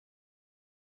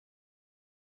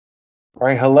All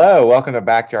right, hello. Welcome to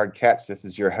Backyard Catch. This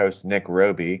is your host, Nick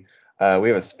Roby. We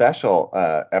have a special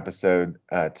episode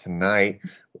tonight.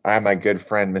 I have my good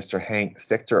friend, Mr. Hank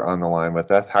Sichter, on the line with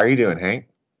us. How are you doing, Hank?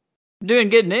 Doing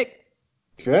good, Nick.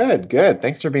 Good, good.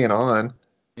 Thanks for being on.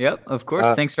 Yep, of course.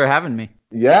 Uh, Thanks for having me.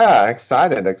 yeah,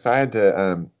 excited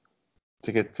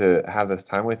to get to have this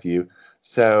time with you.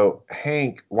 So,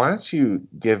 Hank, why don't you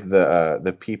give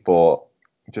the people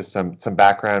just some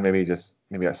background, maybe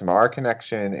some of our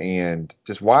connection and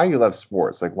just why you love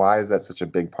sports. Like, why is that such a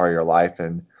big part of your life,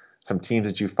 and some teams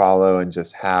that you follow, and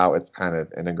just how it's kind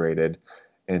of integrated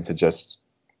into just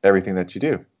everything that you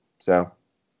do. So,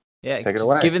 Yeah, take it just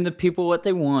away. giving the people what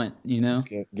they want, you know. Just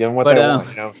give them what But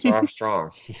they want. Strong,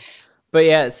 strong. but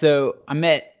yeah. So I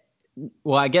met.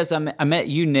 Well, I guess I met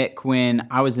you, Nick, when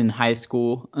I was in high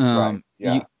school. Right.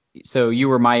 You Yeah. so you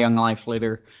were my young life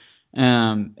leader.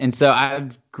 And so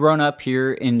I've grown up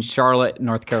here in Charlotte,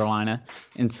 North Carolina,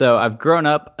 and so I've grown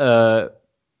up a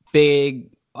big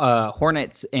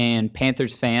Hornets and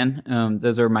Panthers fan.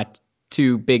 Those are my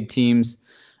two big teams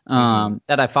Hmm.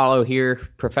 that I follow here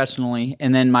professionally.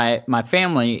 And then my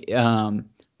family,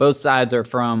 both sides are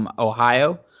from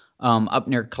Ohio, up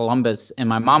near Columbus, and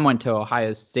my mom went to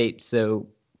Ohio State. So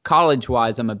college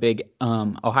wise, I'm a big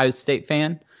Ohio State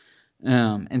fan,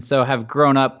 and so have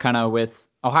grown up kind of with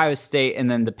Ohio State and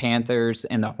then the Panthers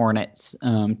and the Hornets,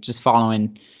 just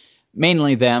following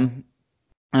mainly them.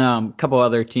 Couple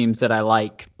other teams that I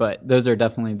like, but those are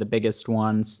definitely the biggest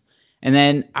ones. And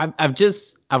then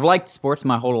I've liked sports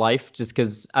my whole life just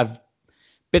because I've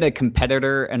been a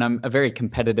competitor and I'm a very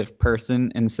competitive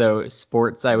person, and so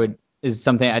sports I would is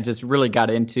something I just really got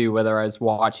into whether I was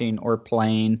watching or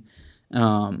playing.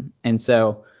 And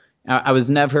so I was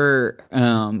never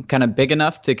kind of big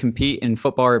enough to compete in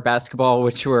football or basketball,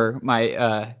 which were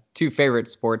my two favorite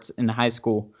sports in high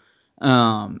school.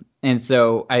 And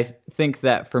so I think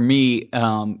that for me,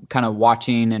 kind of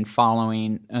watching and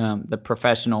following the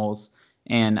professionals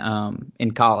and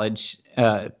in college,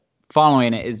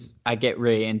 following it is I get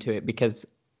really into it because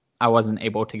I wasn't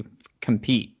able to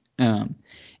compete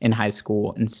in high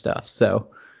school and stuff. So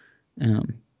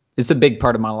um, it's a big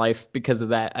part of my life because of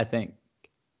that, I think.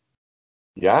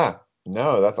 Yeah.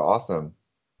 No, that's awesome.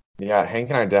 Yeah, Hank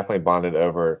and I definitely bonded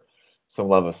over some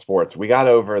love of sports. We got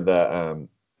over the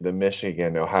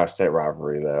Michigan Ohio State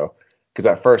rivalry though, because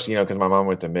at first, because my mom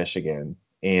went to Michigan,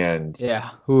 and Yeah.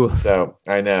 Oof. so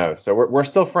I know. So we're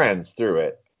still friends through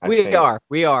it, I think.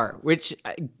 We are, which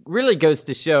really goes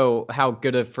to show how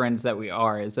good of friends that we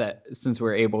are. Is that since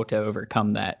we're able to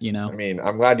overcome that, you I know? mean,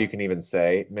 I'm glad you can even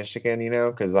say Michigan,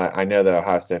 because I know that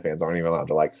Ohio State fans aren't even allowed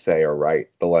to like say or write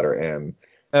the letter M.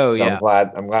 Oh So yeah, I'm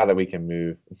glad that we can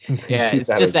move yeah. do It's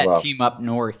that just as that well. team up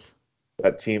north.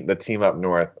 The team up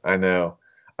north, I know.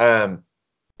 Um,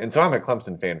 and so I'm a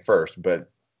Clemson fan first, but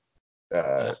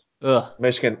uh, Ugh. Ugh.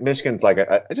 Michigan's like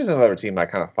just another team I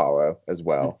kind of follow as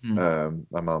well. Mhm.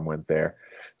 My mom went there,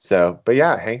 so but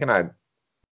yeah, Hank and I,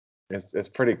 it's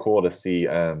pretty cool to see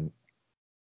him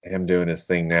doing his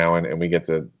thing now, and we get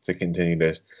to continue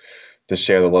to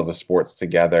share the love of sports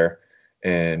together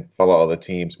and follow all the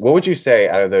teams. What would you say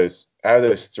out of those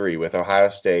three, with Ohio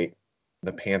State,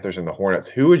 the Panthers, and the Hornets,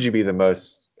 who would you be the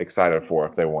most excited for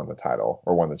if they won the title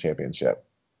or won the championship?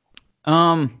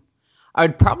 Um, I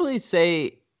would probably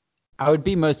say I would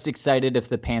be most excited if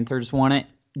the Panthers won it,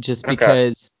 just Okay.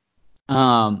 because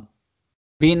um,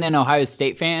 being an Ohio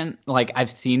State fan, like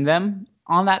I've seen them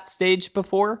on that stage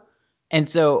before, and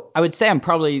so I would say I'm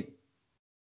probably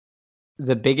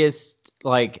the biggest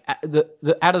like the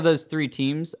out of those three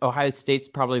teams, Ohio State's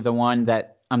probably the one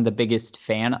that I'm the biggest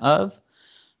fan of.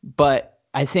 But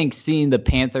I think seeing the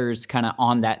Panthers kind of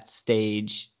on that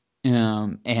stage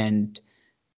and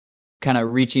kind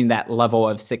of reaching that level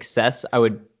of success, I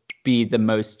would be the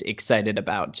most excited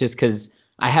about just because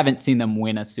I haven't seen them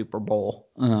win a Super Bowl.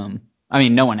 I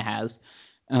mean, no one has.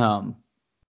 Um,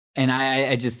 and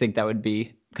I just think that would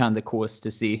be kind of the coolest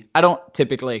to see. I don't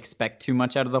typically expect too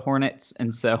much out of the Hornets.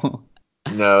 And so,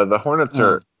 No, the Hornets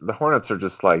are um, the Hornets are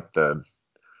just like the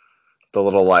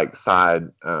little like side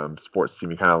sports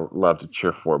team you kind of love to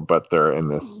cheer for, but they're in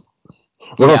this. yeah.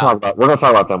 We're gonna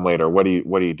talk about them later. What do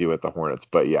you do with the Hornets?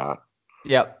 But yeah,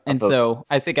 Yep. I And feel so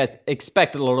I think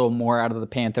expected a little more out of the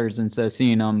Panthers, and so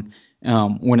seeing them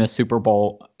win a Super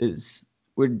Bowl is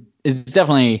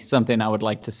definitely something I would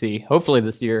like to see. Hopefully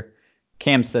this year.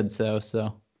 Cam said so.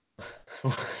 So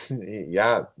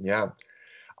yeah, yeah.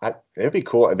 It'd be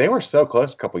cool. They were so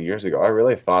close a couple years ago. I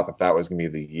really thought that was gonna be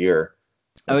the year,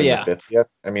 oh like in the yeah, 50th.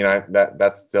 I mean, I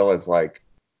that still is like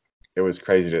it was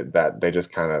crazy that they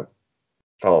just kind of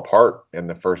fell apart in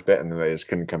the first bit, and then they just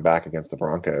couldn't come back against the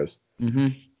Broncos. hmm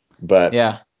But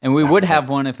Yeah. And we would have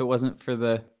one if it wasn't for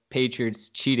the Patriots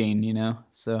cheating,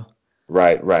 So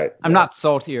right. I'm Yeah. not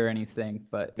salty or anything,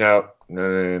 but No.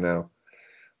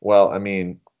 Well, I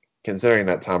mean, considering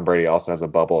that Tom Brady also has a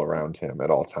bubble around him at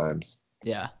all times,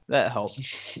 yeah, that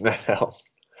helps. that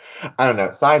helps. I don't know.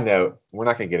 Side note, we're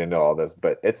not gonna get into all this,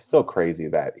 but it's still crazy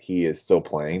that he is still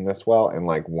playing this well and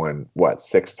like won what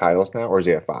 6 titles now, or is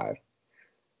he at 5?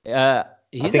 Uh, I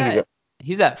he's think at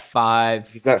he's at 5.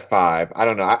 he's at 5. I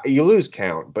don't know. You lose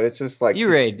count, but it's just like You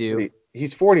really do.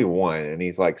 he's 41 and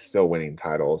he's like still winning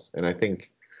titles, and I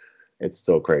think it's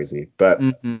still crazy. But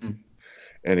Mm-hmm.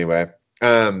 anyway,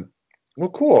 um, well,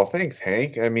 cool. Thanks,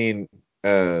 Hank. I mean,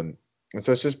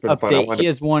 so it's just been fun. I Update: he wanted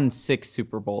has won 6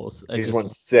 Super Bowls. He's won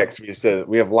 6. We said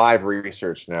we have live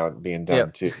research now being done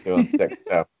Yep. too on 6.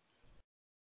 So,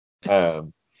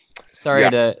 um, Sorry yeah,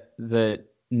 to the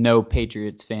no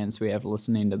Patriots fans we have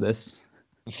listening to this.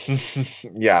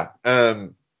 yeah.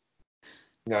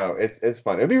 No, it's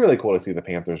fun. It'd be really cool to see the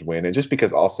Panthers win, and just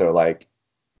because also like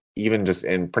even just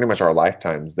in pretty much our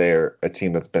lifetimes, they're a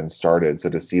team that's been started. So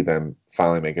to see them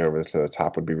finally make it over to the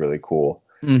top would be really cool.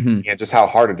 Mm-hmm. And just how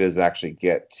hard it is to actually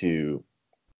get to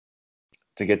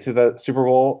the Super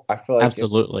Bowl. I feel like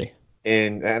Absolutely.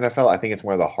 in the NFL, I think it's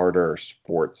one of the harder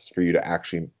sports for you to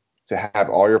actually to have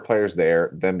all your players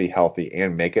there, then be healthy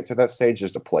and make it to that stage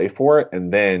just to play for it,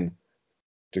 and then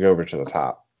to go over to the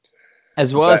top.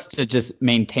 As well But as to just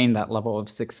maintain that level of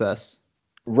success.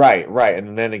 right,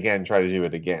 and then again try to do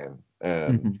it again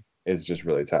Mm-hmm. is just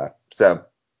really tough. So,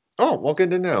 oh well, good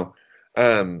to know.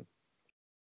 Um,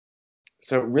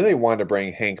 so really wanted to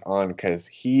bring Hank on because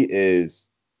he is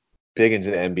big into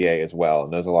the NBA as well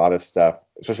and knows a lot of stuff,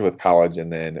 especially with college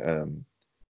and then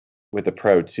with the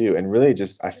pro too. And really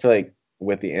just I feel like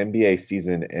with the NBA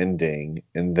season ending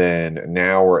and then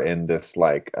now we're in this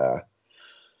like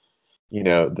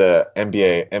the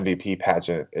NBA MVP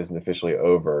pageant isn't officially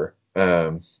over.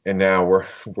 And now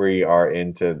we are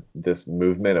into this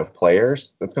movement of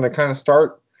players that's going to kind of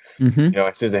start. Mm-hmm.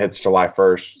 As soon as it hits July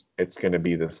 1st, it's going to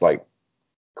be this like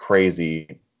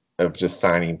crazy of just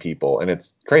signing people, and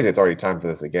it's crazy. It's already time for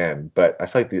this again, but I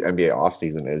feel like the NBA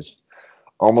offseason is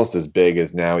almost as big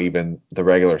as now even the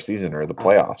regular season or the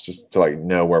playoffs, just to like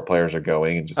know where players are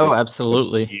going, and just Oh, it's a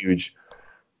absolutely. huge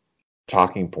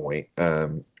talking point.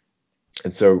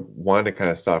 And so wanted to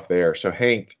kind of stop there. So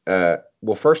Hank,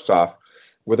 well, first off,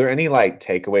 were there any like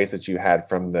takeaways that you had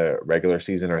from the regular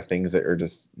season or things that are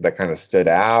just that kind of stood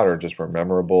out or just were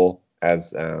memorable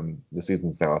as the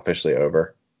season's now officially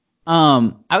over?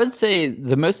 I would say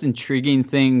the most intriguing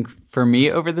thing for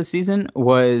me over the season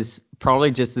was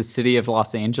probably just the city of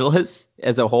Los Angeles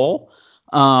as a whole.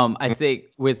 I think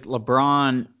with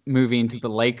LeBron moving to the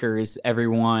Lakers,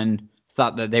 everyone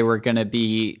thought that they were going to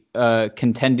be a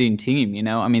contending team.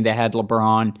 I mean, they had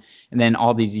LeBron and then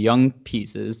all these young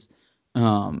pieces,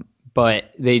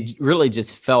 but they really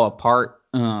just fell apart.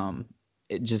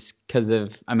 Just because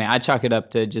of, I mean, I chalk it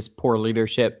up to just poor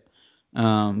leadership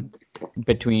um,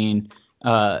 between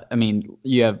I mean,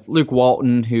 you have Luke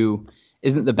Walton, who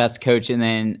isn't the best coach, and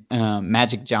then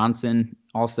Magic Johnson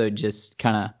also just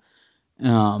kind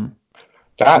of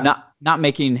That not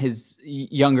making his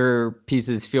younger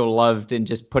pieces feel loved and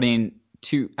just putting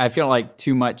I feel like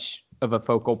too much of a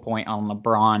focal point on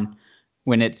LeBron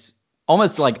when it's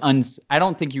almost like I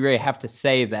don't think you really have to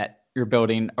say that you're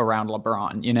building around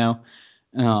LeBron.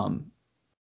 Um,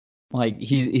 like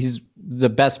he's the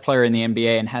best player in the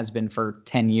NBA and has been for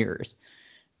 10 years.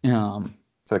 Um,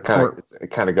 so or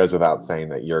it kind of goes without saying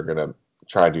that you're gonna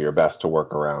try to do your best to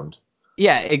work around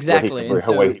yeah, exactly.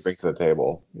 what he brings to the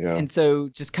table. And so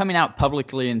just coming out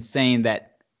publicly and saying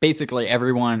that basically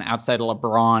everyone outside of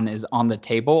LeBron is on the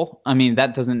table. I mean,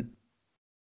 that doesn't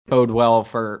bode well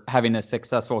for having a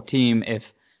successful team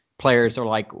if players are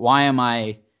like, why am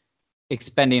I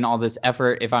expending all this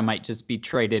effort if I might just be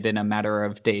traded in a matter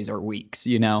of days or weeks?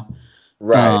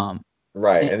 Right, Um,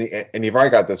 right, and you've already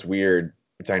got this weird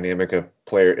dynamic of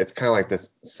player. It's kind of like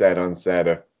this said unsaid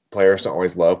of players don't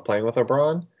always love playing with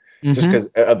LeBron, just mm-hmm. because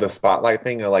of the spotlight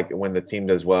thing. Like when the team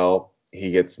does well,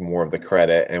 he gets more of the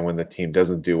credit, and when the team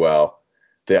doesn't do well,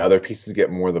 the other pieces get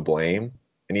more of the blame.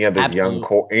 And you have this young Absolutely.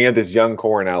 core, and you have this young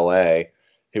core in LA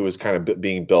who was kind of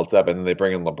being built up, and then they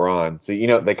bring in LeBron, so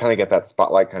they kind of get that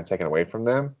spotlight kind of taken away from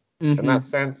them in that Mm-hmm.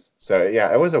 sense. So yeah,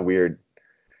 it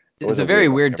It's was a a very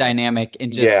weird weird dynamic. dynamic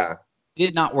and just Yeah.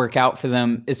 did not work out for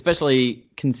them, especially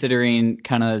considering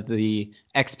kind of the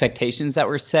expectations that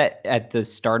were set at the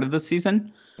start of the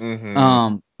season.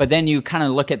 Mm-hmm. But then you kind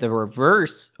of look at the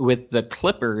reverse with the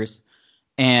Clippers,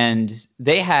 and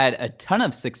they had a ton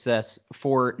of success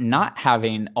for not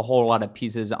having a whole lot of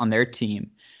pieces on their team.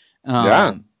 Yeah.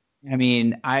 Um, I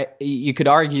mean, you could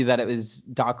argue that it was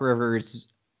Doc Rivers'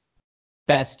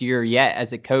 best year yet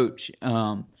as a coach.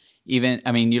 Even,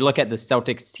 I mean, you look at the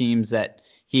Celtics teams that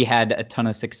he had a ton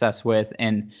of success with,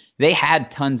 and they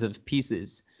had tons of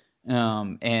pieces.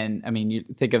 And I mean, you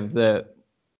think of the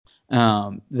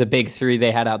big three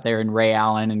they had out there in Ray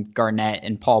Allen and Garnett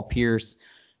and Paul Pierce.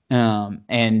 And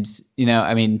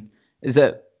I mean,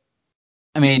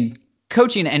 I mean,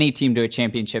 coaching any team to a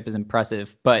championship is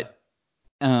impressive, but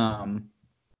um,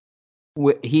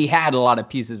 he had a lot of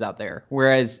pieces out there.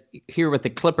 Whereas here with the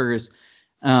Clippers,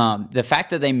 the fact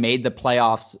that they made the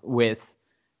playoffs with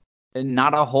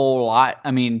not a whole lot.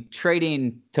 I mean,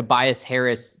 trading Tobias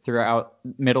Harris throughout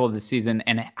middle of the season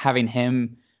and having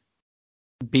him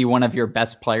be one of your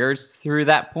best players through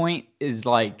that point is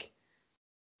like,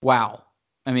 wow.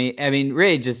 I mean,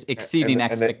 really just exceeding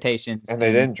expectations. And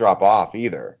they didn't drop off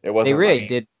either. It They wasn't really like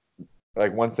did.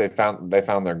 once they found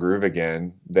their groove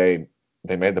again, they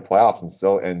made the playoffs and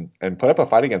still and put up a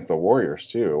fight against the Warriors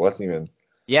too.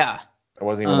 Yeah. It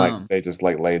wasn't even like they just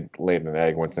like laid an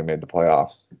egg once they made the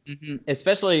playoffs.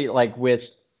 Especially like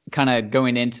with kind of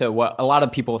going into what a lot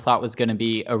of people thought was going to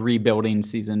be a rebuilding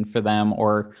season for them,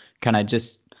 or kind of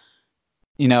just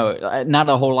not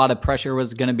a whole lot of pressure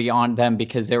was going to be on them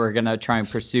because they were going to try and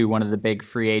pursue one of the big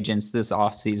free agents this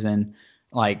offseason.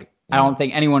 Like, I don't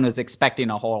think anyone was expecting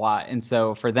a whole lot. And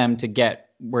so for them to get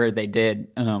where they did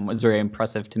was very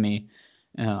impressive to me,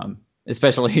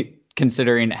 especially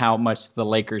considering how much the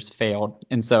Lakers failed.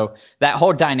 And so that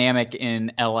whole dynamic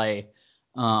in LA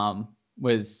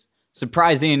was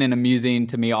surprising and amusing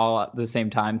to me all at the same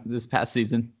time this past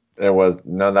season. That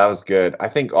was good. I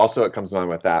think also it comes on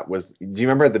with that was, do you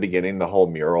remember at the beginning the whole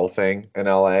mural thing in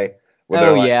LA where Oh,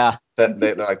 they're like yeah.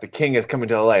 they're like the king is coming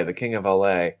to LA, the king of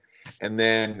LA, and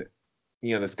then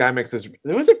this guy makes this.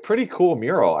 It was a pretty cool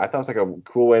mural. I thought it was like a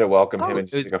cool way to welcome him Oh, and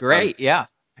it just was like a fun. great. Yeah.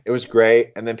 It was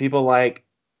great, and then people like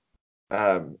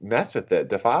messed with it,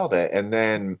 defiled it, and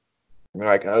then they're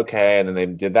like, okay, and then they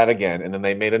did that again, and then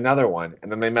they made another one,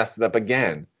 and then they messed it up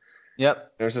again.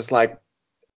 Yep. It was just like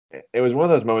it was one of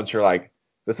those moments you're like,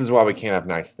 this is why we can't have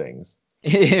nice things.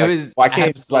 It Like, was why can't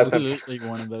you just let them? absolutely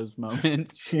one of those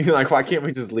moments. You're like, why can't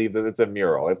we just leave that it's a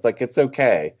mural? It's like it's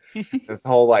okay. This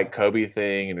whole like Kobe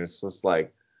thing, and it's just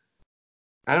like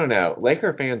I don't know.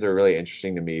 Laker fans are really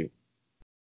interesting to me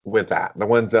with that. The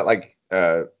ones that like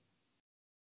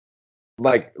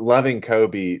loving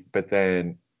Kobe, but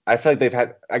then I feel like they've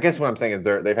had. I guess what I'm saying is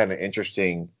they've had an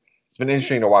interesting. It's been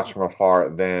interesting to watch from afar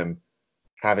them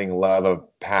having love of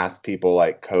past people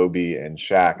like Kobe and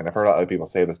Shaq, and I've heard other people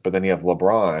say this, but then you have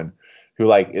LeBron, who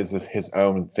like is his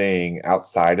own thing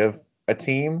outside of a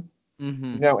team,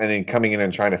 and then coming in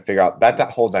and trying to figure out that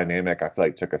whole dynamic. I feel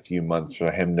like took a few months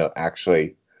for him to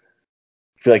actually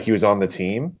feel like he was on the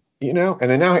team, and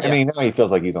then now, I Yeah. mean, now he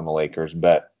feels like he's on the Lakers,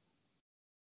 but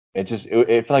it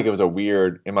felt like it was a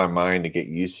weird in my mind to get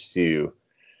used to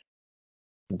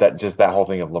that whole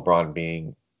thing of LeBron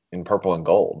being in purple and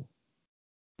gold.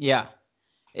 Yeah.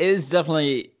 It is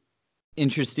definitely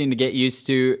interesting to get used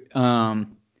to,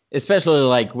 especially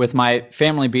like with my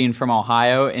family being from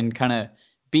Ohio and kind of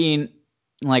being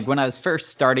like when I was first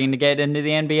starting to get into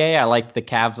the NBA, I liked the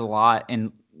Cavs a lot.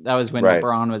 And that was when Right,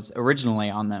 LeBron was originally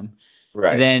on them.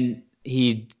 right. Then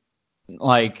he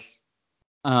like,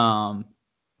 um,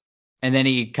 and then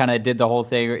he kind of did the whole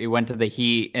thing. He went to the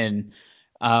Heat, and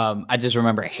I just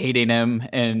remember hating him.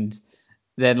 And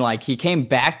then like he came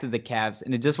back to the Cavs,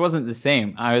 and it just wasn't the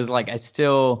same. I was like, I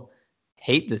still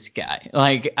hate this guy.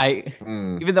 Like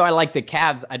Mm. even though I like the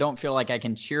Cavs, I don't feel like I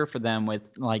can cheer for them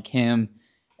with like him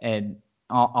and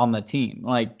on the team.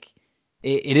 Like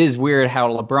it is weird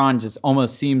how LeBron just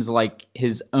almost seems like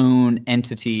his own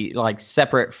entity, like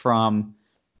separate from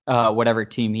whatever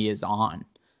team he is on.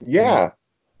 And Yeah.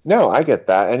 No, I get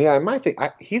that, and yeah, I might think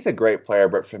he's a great player,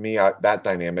 but for me, that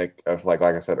dynamic of like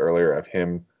I said earlier, of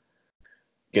him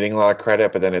getting a lot of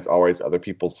credit, but then it's always other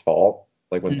people's fault.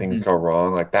 Like when things Mhm. go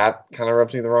wrong, like that kind of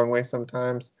rubs me the wrong way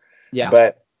sometimes. Yeah.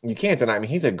 But you can't deny. I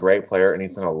mean, he's a great player, and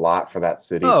he's done a lot for that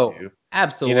city Oh, too. And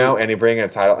absolutely. he brings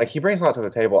a title. Like he brings a lot to the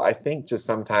table. I think just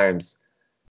sometimes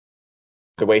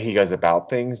the way he goes about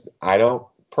things, I don't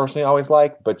personally always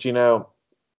like. But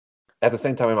at the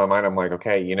same time in my mind, I'm like,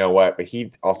 okay, you know what? But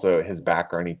he also his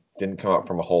background, he didn't come up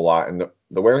from a whole lot, and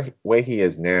the way he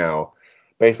is now,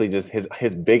 basically just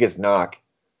his biggest knock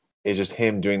is just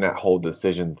him doing that whole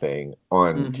decision thing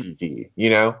on Hmm. TV.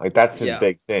 Like that's his Yeah.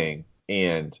 big thing,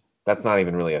 and that's not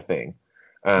even really a thing.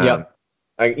 Um, Yep.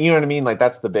 like you know what I mean? Like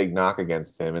that's the big knock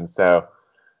against him, and so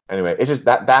anyway, it's just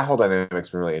that whole dynamic's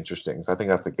been really interesting. So I think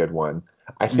that's a good one.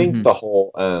 I think Hmm. the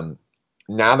whole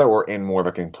now that we're in more of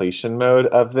a completion mode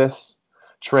of this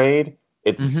trade,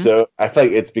 Mm-hmm. I feel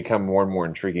like it's become more and more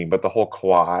intriguing. But the whole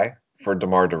Kawhi for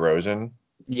DeMar DeRozan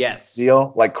Yes.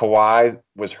 deal, like Kawhi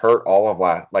was hurt all of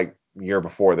last like year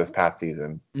before this past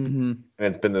season, Mm-hmm.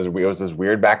 and it was this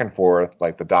weird back and forth.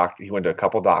 Like the doctor, he went to a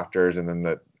couple doctors, and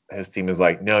then his team is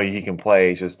like, no, he can play.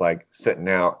 He's just like sitting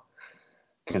out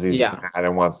because he's Yeah. mad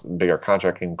and wants a bigger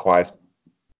contract. And Kawhi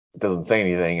doesn't say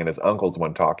anything, and his uncle's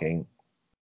one talking.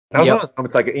 That was one of Yep. those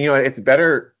moments. Like it's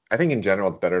better. I think in general,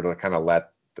 it's better to kind of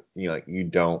let like you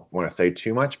don't want to say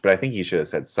too much, but I think he should have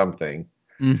said something.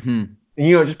 Mm-hmm.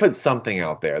 Just put something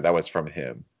out there that was from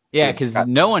him. Yeah, It just because got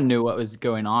no one knew what was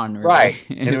going on, really. right,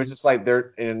 and it was just like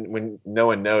and when no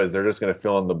one knows, they're just going to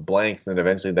fill in the blanks, and then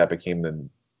eventually that became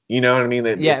you know what I mean?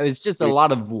 Yeah, it was just a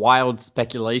lot of wild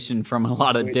speculation from a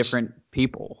lot of Which different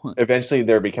people. eventually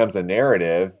there becomes a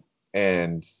narrative,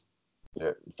 and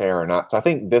fair or not. So I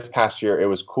think this past year it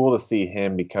was cool to see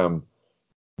him become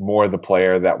more the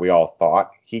player that we all thought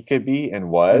he could be and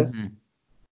was,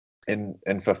 Mm-hmm.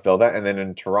 and fulfill that. And then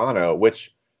in Toronto,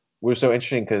 which was so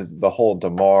interesting because the whole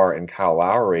DeMar and Kyle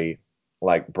Lowry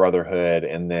like brotherhood,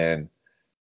 and then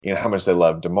how much they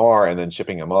love DeMar, and then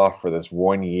shipping him off for this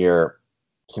 1 year.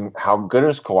 How good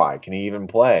is Kawhi? Can he even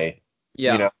play?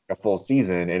 Yeah. A full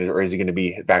season, or is he going to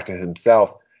be back to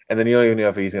himself? And then you don't even know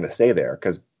if he's going to stay there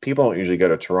because people don't usually go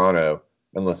to Toronto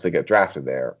unless they get drafted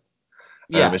there.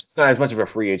 Yeah. It's not as much of a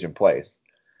free agent place.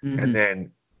 And Mm-hmm.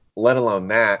 then, let alone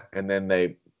that, and then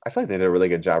I feel like they did a really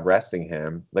good job resting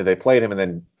him. Like they played him and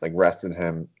then like rested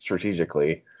him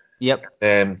strategically. Yep.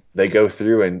 And they go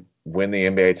through and win the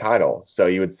NBA title. So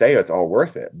you would say it's all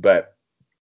worth it. But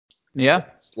Yeah.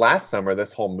 last summer,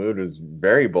 this whole mood was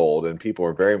very bold, and people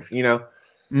were very,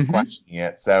 Mm-hmm. questioning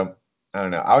it. So I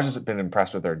don't know. I was just been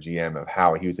impressed with their GM of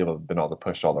how he was able to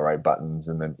push all the right buttons,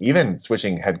 and then even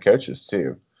switching head coaches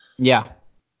too, Yeah.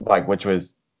 like which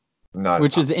was not as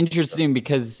Which was popular. interesting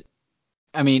because,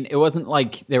 I mean, it wasn't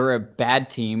like they were a bad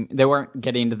team. They weren't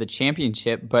getting to the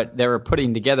championship, but they were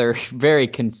putting together very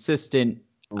consistent,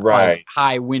 like Right.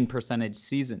 high win percentage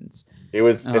seasons. It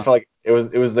Uh, felt like it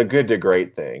was the good to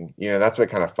great thing. That's what it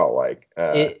kind of felt like.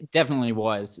 it definitely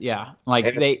was. Yeah. Like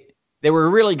And it's, they were a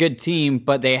really good team,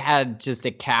 but they had just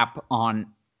a cap on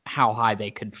how high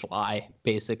they could fly,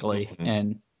 basically. mhm.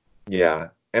 And Yeah.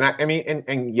 And I mean,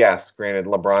 and yes, granted,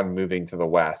 LeBron moving to the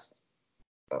West,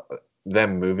 uh,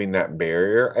 them moving that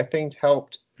barrier, I think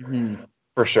helped mhm,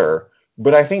 for sure.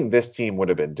 But I think this team would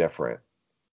have been different.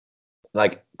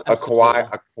 Like absolutely.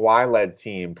 A Kawhi led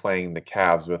team playing the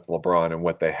Cavs with LeBron and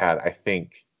what they had, I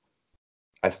think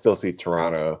I still see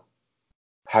Toronto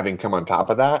having come on top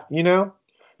of that.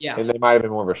 Yeah. And they might have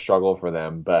been more of a struggle for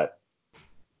them. But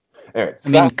anyway, I so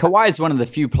mean, Kawhi is one of the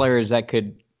few players that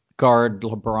could guard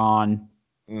LeBron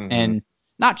mhm. and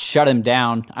not shut him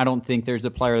down. I don't think there's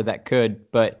a player that could,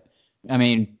 but I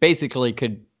mean, basically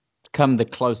could come the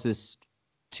closest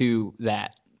to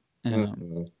that. Um,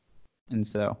 Mhm. and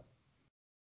so,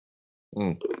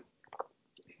 Mm.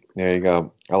 There you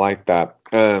go. I like that.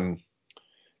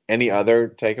 Any other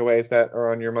takeaways that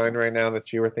are on your mind right now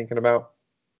that you were thinking about?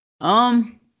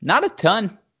 not a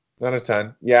ton. Not a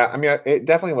ton. Yeah, I mean, it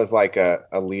definitely was like a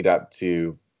lead up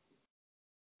to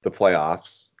the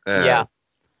playoffs. Yeah.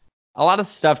 A lot of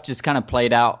stuff just kind of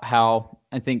played out how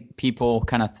I think people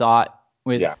kind of thought,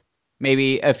 Yeah. with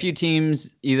maybe a few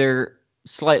teams either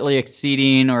slightly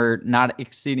exceeding or not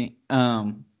exceeding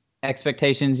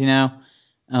expectations,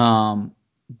 Um,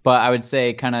 but I would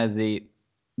say kind of the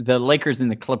Lakers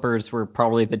and the Clippers were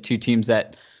probably the two teams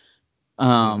that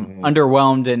Mhm.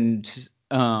 underwhelmed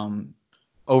and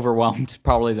overwhelmed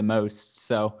probably the most.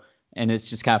 So, and it's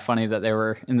just kind of funny that they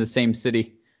were in the same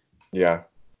city. Yeah.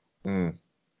 Mm.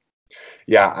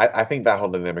 Yeah, I think that whole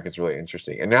dynamic is really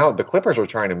interesting. And now the Clippers are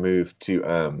trying to move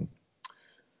to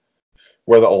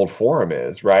where the old Forum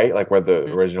is, right? Like where the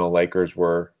original Lakers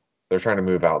were. They're trying to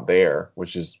move out there,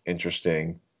 which is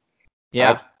interesting. I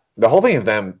Yeah. The whole thing of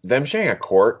them sharing a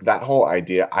court, that whole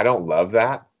idea, I don't love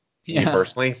that. Me Yeah.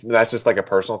 personally, that's just like a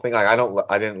personal thing. Like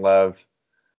I didn't love.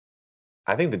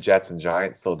 I think the Jets and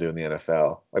Giants still do in the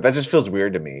NFL. Like that just feels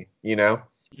weird to me.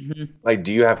 Mhm. Like,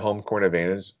 do you have home court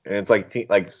advantage? And it's like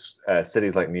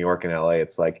cities like New York and LA.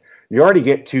 It's like you already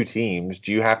get two teams.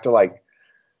 Do you have to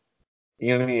you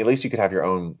know what I mean? At least you could have your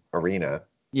own arena.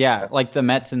 Yeah, like the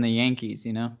Mets and the Yankees.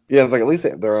 Yeah, it's like at least they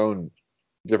have their own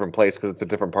different place because it's a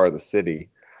different part of the city.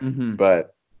 Hmm.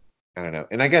 But I don't know.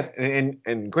 And I guess,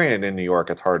 and granted, in New York,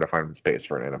 it's hard to find space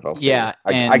for an NFL stadium. Yeah,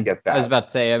 I and get I was that. about to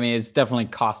say, I mean, it's definitely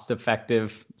cost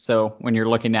effective. So when you're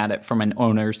looking at it from an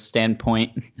owner's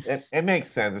standpoint, It makes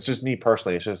sense. It's just me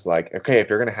personally. It's just like, okay, if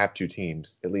you're going to have two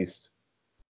teams, at least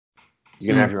You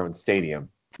can have your own stadium,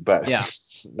 but Yeah.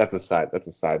 that's a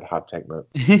side hot take mode.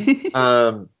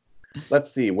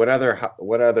 Let's see what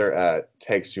other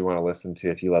takes you want to listen to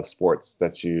if you love sports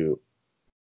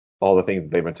all the things that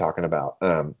they've been talking about.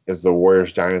 Is the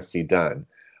Warriors dynasty done?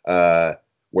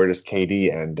 Where does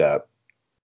KD end up?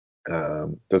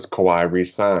 Does Kawhi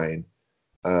resign?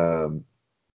 Is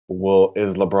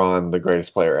LeBron the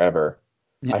greatest player ever?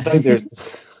 Yeah. I feel like there's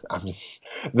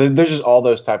just all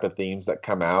those type of themes that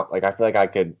come out. Like I feel like I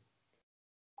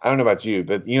don't know about you,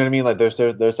 but you know what I mean? Like there's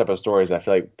those type of stories I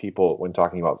feel like people when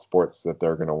talking about sports that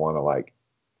they're gonna want to like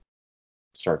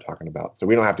start talking about. So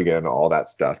we don't have to get into all that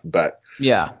stuff, but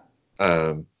Yeah.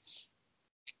 um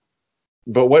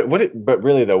but but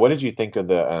really though, what did you think of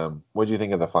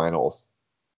the finals?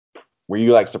 Were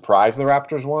you like surprised the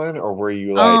Raptors won, or were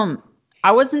you like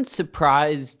I wasn't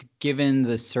surprised given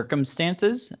the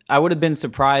circumstances. I would have been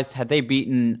surprised had they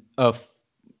beaten a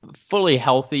fully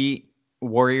healthy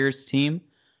Warriors team.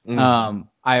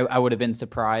 I would have been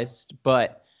surprised,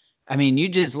 but I mean, you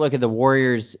just look at the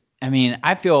Warriors. I mean,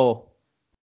 I'd feel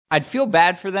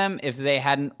bad for them if they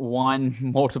hadn't won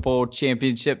multiple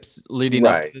championships leading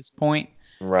up to right, this point.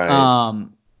 right?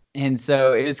 And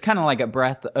so it was kind of like a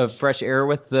breath of fresh air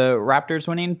with the Raptors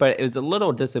winning, but it was a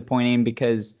little disappointing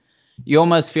because you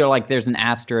almost feel like there's an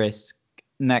asterisk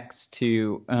next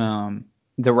to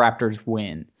the Raptors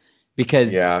win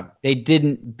because Yeah. they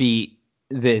didn't beat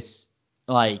this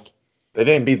like They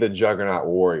didn't beat the Juggernaut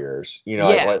Warriors. You know,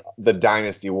 yeah, like the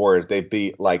Dynasty Warriors. They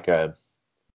beat like a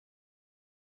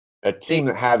team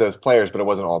they that had those players, but it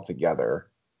wasn't all together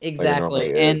like it normally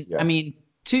exactly. And is. I Yeah. mean,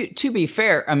 to be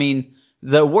fair, I mean,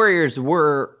 the Warriors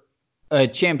were a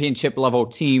championship level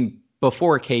team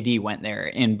before KD went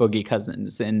there and Boogie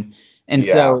Cousins and Yeah.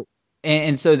 so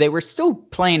and so they were still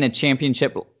playing a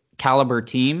championship caliber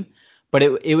team, but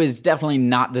it was definitely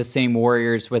not the same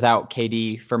Warriors without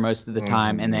KD for most of the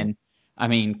time. And Hmm. then I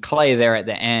mean Clay there at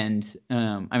the end.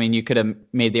 I mean you could have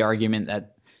made the argument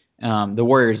that the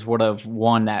Warriors would have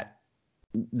won that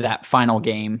final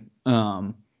game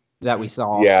that we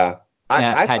saw Yeah. I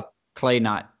had thought Clay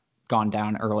not gone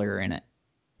down earlier in it.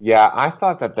 yeah, I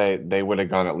thought that they would have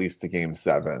gone at least to game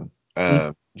seven.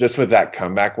 Just with that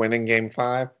comeback win in game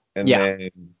five. And Yeah.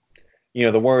 then,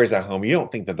 the Warriors at home, you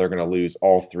don't think that they're gonna lose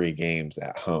all three games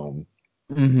at home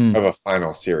of Mm-hmm. a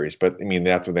final series. But I mean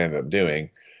that's what they ended up doing.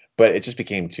 But it just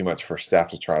became too much for Steph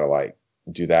to try to like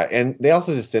do that. And they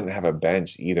also just didn't have a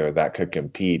bench either that could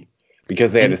compete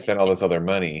because they had to And spend all this other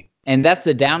money. and that's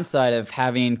the downside of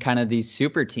having kind of these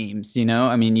super teams, you know?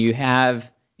 I mean, you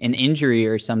have an injury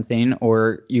or something,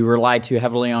 or you rely too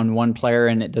heavily on one player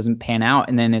and it doesn't pan out.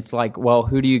 And then it's like, well,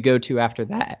 who do you go to after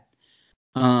that?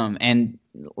 And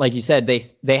like you said,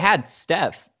 they had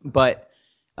Steph, but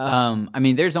I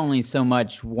mean, there's only so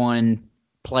much one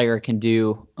player can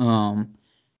do,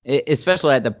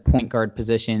 especially at the point guard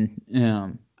position.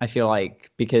 I feel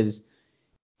like because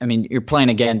I mean, you're playing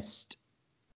against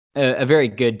a very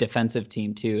good defensive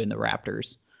team too in the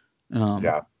Raptors. Um,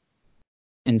 Yeah.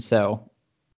 and so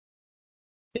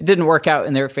it didn't work out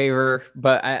in their favor,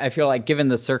 but I feel like given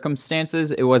the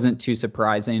circumstances, it wasn't too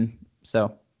surprising.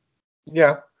 So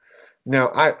Yeah. No,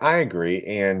 I agree.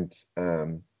 And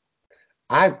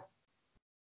I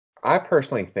I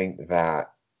personally think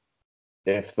that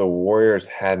if the Warriors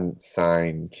hadn't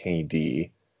signed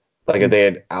KD, like if they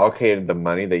had allocated the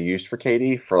money they used for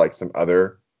KD for like some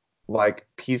other like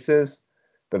pieces,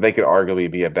 that they could arguably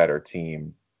be a better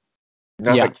team.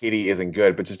 Not yeah, that KD isn't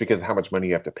good, but just because of how much money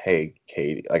you have to pay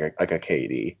KD, like a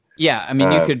KD. yeah. I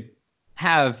mean, you Um, could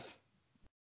have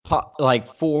like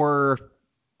four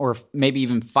or maybe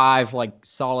even five like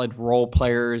solid role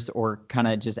players, or kind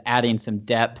of just adding some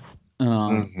depth.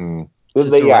 mhm. To Yeah.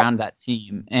 surround that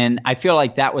team. And I feel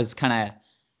like that was kind of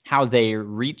how they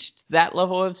reached that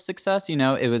level of success. You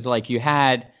know, it was like you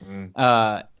had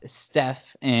Mm,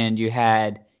 Steph and you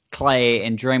had Clay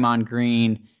and Draymond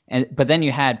Green. But then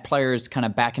you had players kind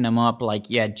of backing them up, like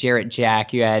you had Jarrett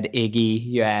Jack, you had Iggy,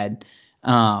 you had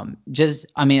just,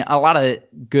 I mean, a lot of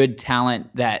good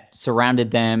talent that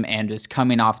surrounded them and just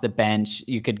coming off the bench.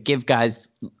 You could give guys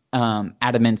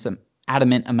adamant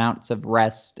amounts of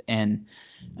rest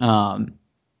um,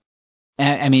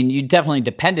 I mean, you definitely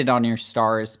depended on your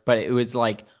stars, but it was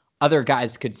like other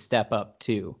guys could step up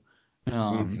too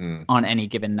mhm. on any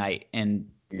given night,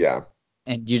 Yeah.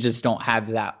 and you just don't have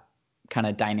that kind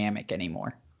of dynamic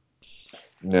anymore.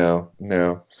 No,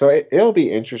 no. So it'll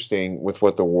be interesting with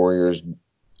what the Warriors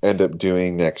end up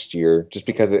doing next year, just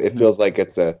because it Mhm. feels like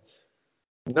it's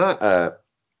not a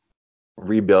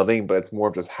rebuilding, but it's more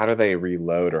of just how do they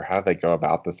reload or how do they go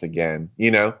about this again? Yeah,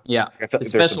 I feel like there's some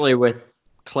especially with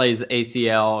Clay's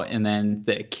ACL and then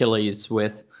the Achilles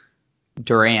with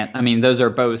Durant. I mean, those are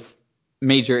both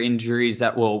major injuries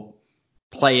that will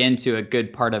play into a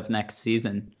good part of next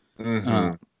season.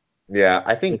 Mm-hmm. Yeah,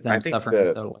 With them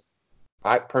suffering so.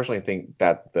 I personally think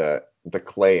that the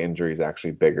Clay injury is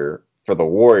actually bigger for the Oh,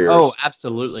 Warriors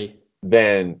absolutely.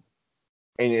 than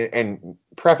and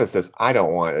preface this, I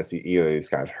don't want to see either of these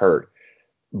guys hurt,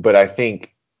 but I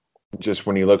think just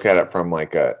when you look at it from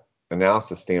like a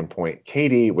analysis standpoint,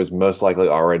 KD was most likely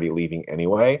already leaving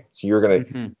anyway, so you're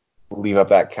gonna leave up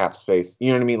that cap space. You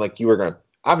know what I mean? Like you were gonna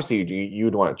obviously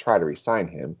you'd want to try to resign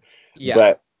him, Yeah.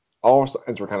 but all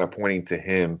signs were kind of pointing to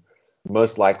him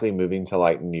most likely moving to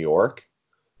like New York.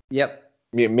 Yep.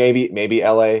 Maybe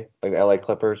LA, like the LA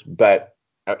Clippers, but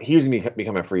he was going to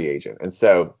become a free agent. And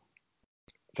so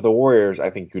for the Warriors, I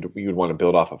think you'd want to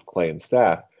build off of Clay and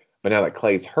Steph. But now that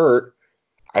Clay's hurt,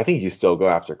 I think you still go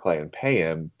after Clay and pay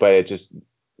him, but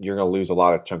you're going to lose a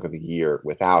lot of chunk of the year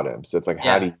without him. So it's like,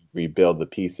 how do you rebuild the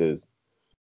pieces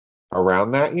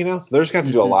around that, you know? So they're just going to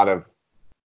have to do a lot of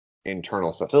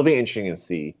internal stuff. So it'll be interesting to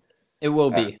see. It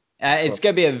will be. It's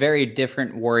going to be a very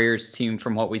different Warriors team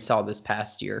from what we saw this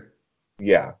past year.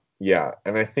 Yeah.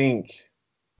 And I think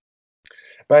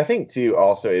too,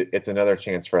 also it's another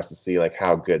chance for us to see like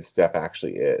how good Steph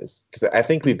actually is. Because I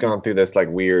think we've gone through this like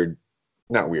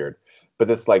not weird, but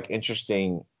this like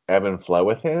interesting ebb and flow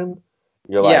with him.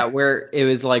 Where it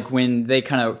was like when they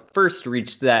kind of first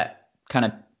reached that kind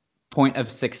of point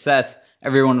of success,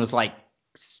 everyone was like,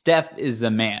 Steph is the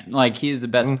man. Like, he is the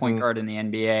best point guard in the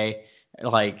NBA.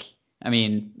 Like, I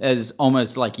mean, it's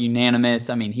almost like unanimous.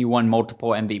 I mean, he won multiple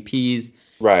MVPs.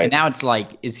 Right. And now it's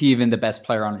like, is he even the best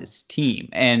player on his team?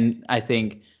 And I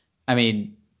think, I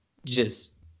mean,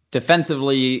 just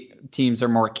defensively, teams are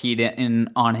more keyed in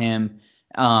on him.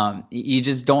 You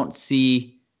just don't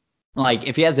see, like,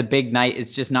 if he has a big night,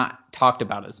 it's just not talked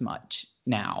about as much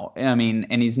now. I mean,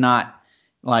 and he's not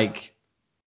like,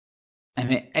 I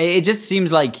mean, it just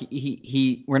seems like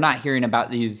we're not hearing about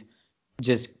these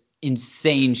just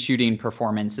insane shooting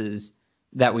performances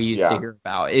that we used to hear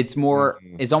about. It's more,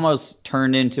 it's almost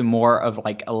turned into more of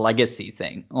like a legacy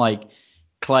thing. Like,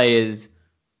 Clay is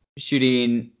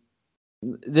shooting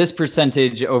this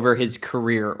percentage over his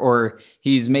career, or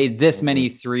he's made this many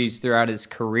threes throughout his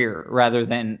career, rather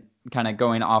than kind of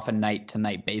going off a night to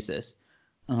night basis,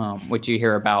 which you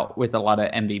hear about with a lot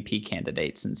of MVP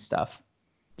candidates and stuff.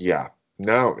 Yeah,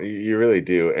 no, you really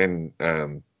do.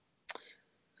 And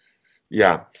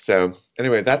yeah, so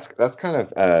anyway, that's kind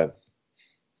of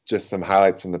just some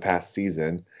highlights from the past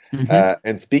season.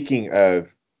 And speaking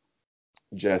of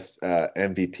just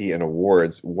MVP and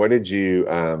awards, what did you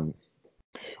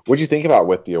think about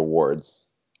with the awards?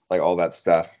 Like all that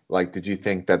stuff. Like, did you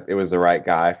think that it was the right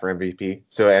guy for MVP?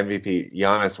 So MVP,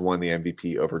 Giannis won the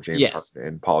MVP over James Harden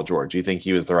and Paul George. Do you think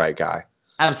he was the right guy?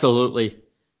 Absolutely.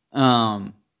 I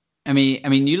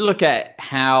mean, you look at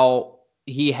how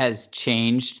he has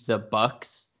changed the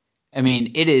Bucks. I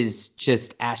mean, it is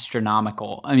just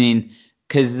astronomical. I mean,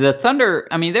 because the Thunder,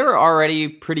 I mean, they were already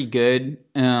pretty good.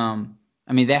 I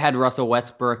mean, they had Russell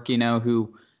Westbrook,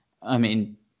 who, I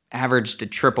mean, averaged a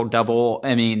triple double.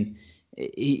 I mean,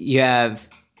 you had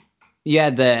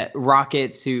the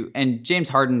Rockets and James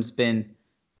Harden's been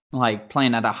like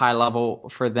playing at a high level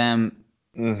for them.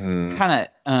 Kind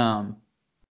of,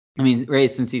 I mean,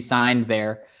 right, since he signed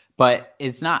there, but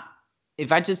it's not.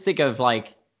 If I just think of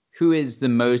like who is the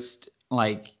most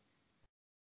like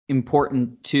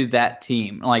important to that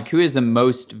team, like who is the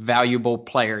most valuable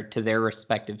player to their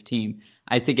respective team,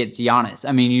 I think it's Giannis.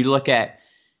 I mean, you look at,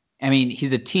 I mean,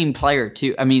 he's a team player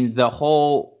too. I mean, the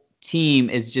whole team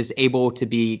is just able to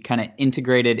be kind of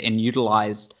integrated and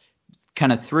utilized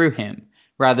kind of through him,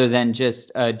 rather than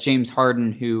just James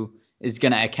Harden, who is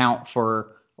going to account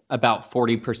for about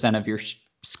 40% of your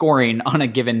scoring on a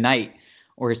given night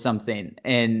or something.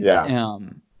 And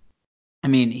I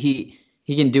mean, he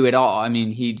can do it all. I mean,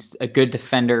 he's a good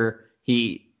defender.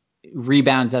 He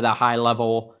rebounds at a high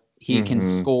level. He can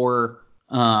score.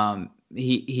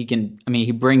 He can. I mean,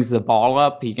 he brings the ball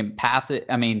up. He can pass it.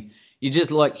 I mean, you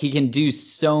just look. He can do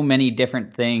so many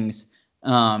different things.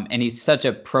 And he's such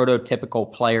a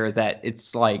prototypical player that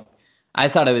it's like, I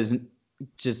thought it was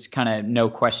just kind of no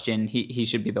question he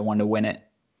should be the one to win it.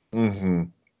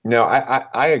 No,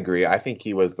 I agree. I think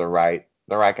he was the right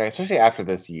guy, especially after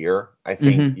this year. I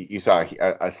think you saw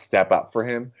a step up for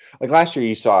him. Like last year,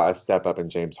 you saw a step up in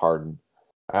James Harden,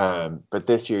 but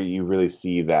this year you really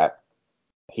see that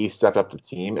he stepped up the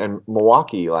team, and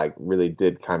Milwaukee like really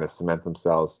did kind of cement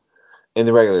themselves in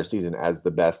the regular season as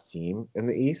the best team in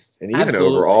the East, and even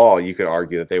Absolutely. overall, you could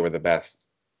argue that they were the best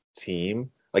team.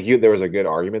 Like there was a good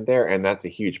argument there, and that's a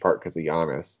huge part because of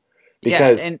Giannis. Yeah,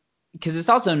 Because and because it's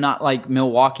also not like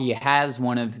Milwaukee has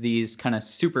one of these kind of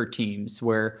super teams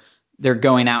where they're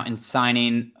going out and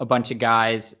signing a bunch of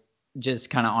guys just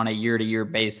kind of on a year-to-year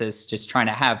basis, just trying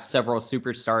to have several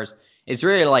superstars. It's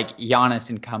really like Giannis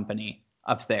and company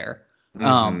up there.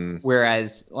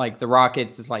 Whereas like the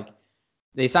Rockets is like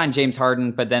they signed James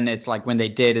Harden, but then it's like when they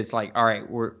did, it's like, all right,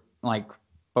 we're like,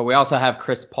 but we also have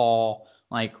Chris Paul.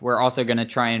 Like we're also going to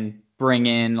try and bring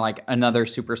in like another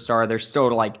superstar. They're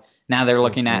still like now they're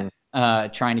looking at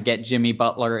trying to get Jimmy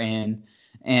Butler in,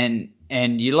 and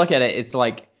you look at it, it's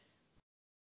like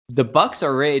the Bucks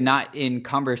are really not in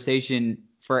conversation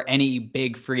for any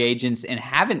big free agents and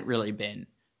haven't really been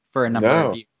for a number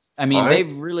of no, years. I mean,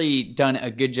 they've really done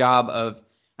a good job of.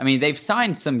 I mean, they've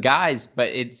signed some guys, but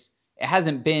it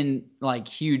hasn't been like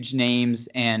huge names,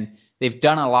 and they've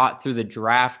done a lot through the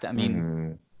draft. I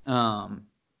mean,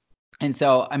 and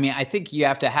so I mean, I think you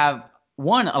have to have a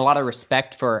lot of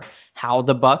respect for how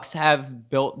the Bucks have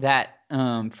built that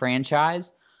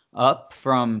franchise up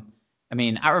from. I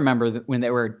mean, I remember when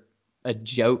they were a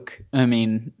joke. I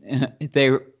mean,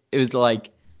 it was like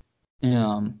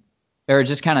they were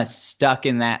just kind of stuck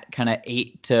in that kind of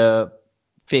 8 to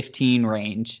 15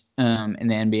 range in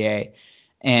the NBA,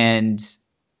 and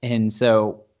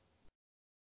so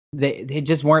they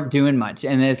just weren't doing much.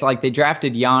 And it's like they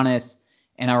drafted Giannis,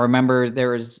 and I remember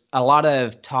there was a lot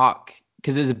of talk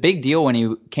because it was a big deal when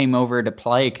he came over to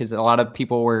play because a lot of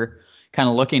people were kind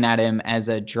of looking at him as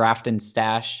a draft and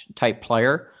stash type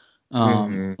player.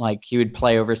 Like he would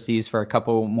play overseas for a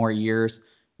couple more years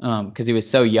because he was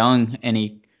so young, and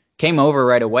he came over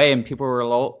right away, and people were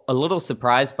a little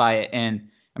surprised by it. And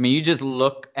I mean, you just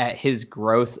look at his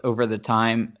growth over the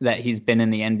time that he's been in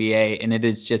the NBA, and it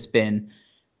has just been,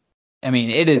 I mean,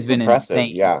 it has been impressive.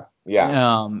 insane.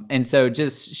 Yeah. And so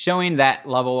just showing that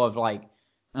level of like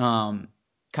kind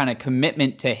of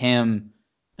commitment to him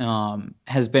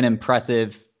has been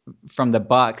impressive from the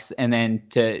Bucks, and then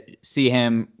to see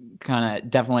him kind of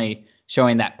definitely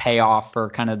showing that payoff for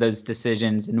kind of those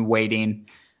decisions and waiting,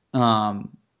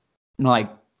 like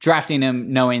drafting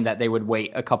him knowing that they would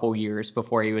wait a couple years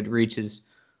before he would reach his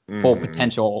full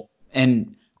potential.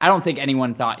 And I don't think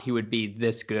anyone thought he would be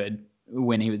this good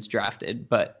when he was drafted,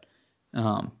 but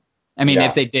I mean,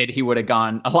 if they did, he would have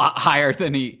gone a lot higher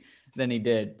than he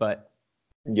did. But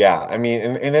yeah, I mean,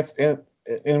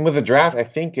 and with the draft, I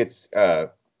think it's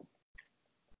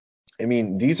I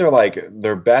mean, these are like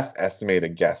their best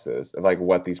estimated guesses of like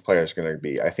what these players are going to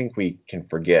be. I think we can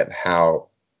forget how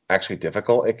actually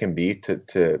difficult it can be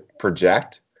to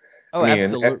project. I oh, mean,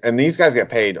 absolutely. and these guys get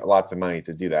paid lots of money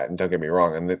to do that. And don't get me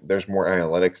wrong, and there's more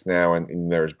analytics now, and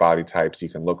there's body types you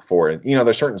can look for, and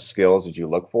there's certain skills that you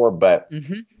look for, but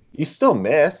you still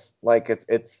miss. Like it's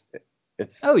Oh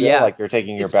still yeah, like you're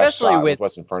taking your best especially shot with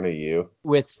what's in front of you.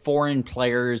 with foreign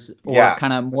players or Yeah,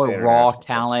 kind of more especially raw international.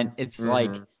 talent. It's Hmm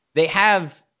like they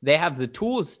have the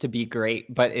tools to be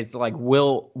great, but it's like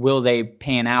will they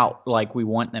pan out like we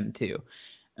want them to?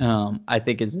 I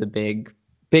think is the big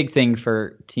thing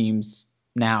for teams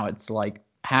now. It's like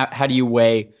how do you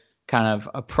weigh kind of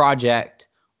a project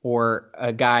or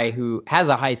a guy who has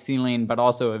a high ceiling but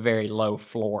also a very low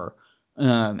floor,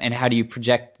 and how do you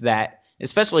project that,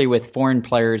 especially with foreign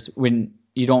players when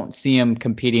you don't see them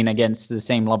competing against the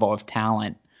same level of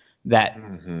talent that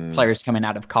players coming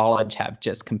out of college have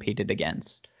just competed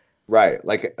against. Right.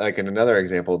 Like in another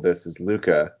example of this is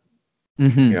Luca.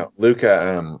 Mm-hmm.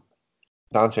 Luca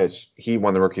Doncic, he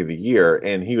won the Rookie of the Year,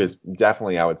 and he was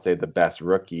definitely, I would say, the best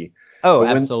rookie. Oh, But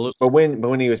when absolutely. but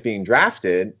when he was being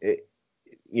drafted, it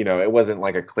wasn't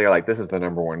like a clear like this is the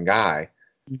number one guy.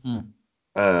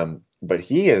 Mm-hmm. But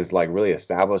he has like really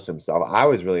established himself. I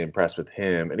was really impressed with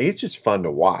him, and he's just fun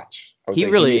to watch. I would He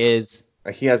say really is.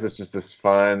 he has this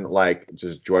fun, like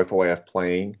just joyful way of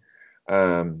playing,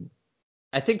 um,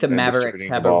 I think the and Mavericks distributing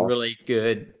the have a ball. really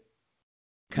good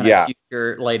kind of Yeah,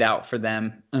 future laid out for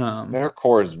them. their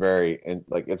core is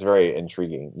it's very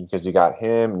intriguing because you got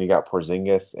him and you got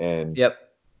Porzingis and Yep.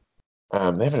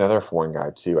 they have another foreign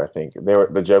guy too. I think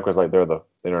the joke was like they're the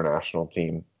international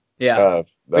team Yeah. of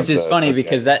Which is the funny NBA.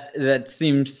 because that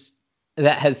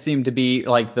has seemed to be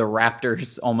like the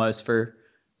Raptors almost for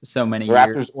so many The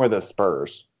Raptors years. or the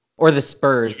Spurs. Or the You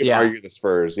Spurs, could yeah. argue the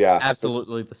Spurs, yeah,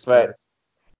 Absolutely the but Spurs.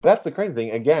 that's the crazy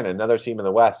thing. Again, another team in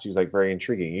the West who's like very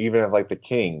intriguing. You even have like the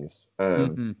Kings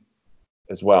Hmm.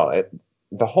 as well.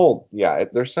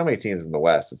 There's so many teams in the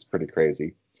West. It's pretty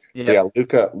crazy. But yeah,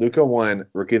 Yep. Luca won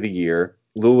Rookie of the Year.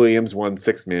 Lou Williams won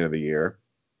Sixth Man of the Year.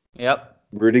 Yep.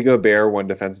 Rudy Gobert won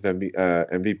Defensive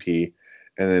MVP,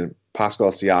 and then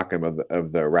Pascal Siakam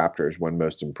of the Raptors won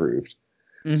Most Improved.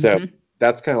 So Hmm.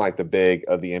 that's kind of like the big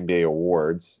of the NBA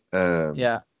awards.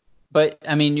 Yeah. But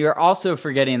I mean, you're also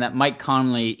forgetting that Mike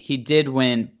Conley, he did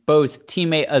win both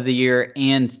Teammate of the Year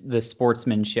and the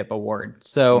Sportsmanship Award. mm,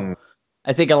 So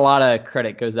I think a lot of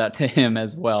credit goes out to him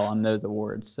as well on those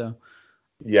awards. So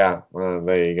yeah,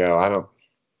 there you go. I don't.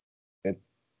 It,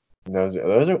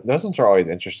 those ones are always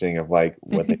interesting of like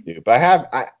what they do. But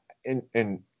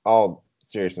in all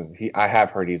seriousness, I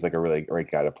have heard he's like a really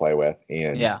great guy to play with,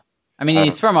 and yeah, I mean, uh,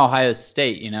 he's from Ohio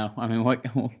State, you know. I mean, what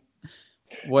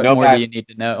no more do you bias, need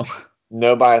to know?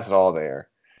 no bias at all there.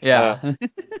 Uh, Yeah.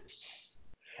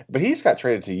 but he just got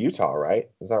traded to Utah, right?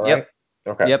 Is that right? Yep.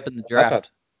 Okay, Yep. In the that's what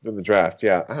draft. in the draft.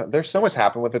 Yeah, there's so much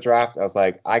happened with the draft. I was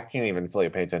like, I can't even fully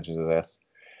pay attention to this.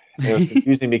 And it was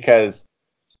confusing because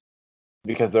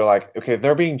they're like, okay,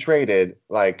 they're being traded.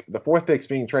 Like the fourth pick's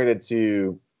being traded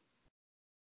to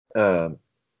um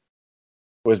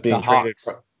was The being traded. Hawks.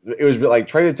 It was like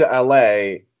traded to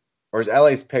LA, or is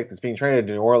LA's pick that's being traded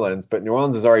to New Orleans, but New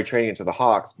Orleans is already trading it to the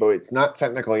Hawks, but it's not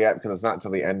technical yet because it's not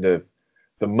until the end of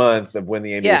the month of when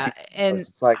the NBA Yeah, season and starts.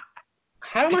 It's like,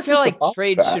 how am I I feel supposed to like follow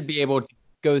trades that? should be able to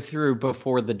go through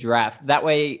before the draft. That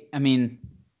way, I mean,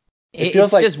 It feels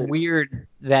it's like just weird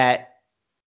that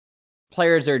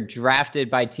players are drafted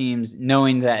by teams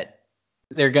knowing that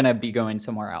they're going to be going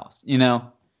somewhere else, you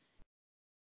know?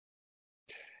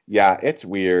 yeah, it's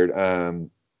weird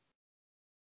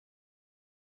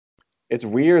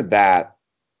that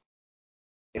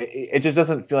it just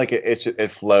doesn't feel like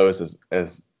it flows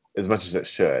as much as it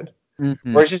should.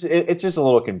 Or Hmm. it's just a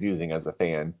little confusing as a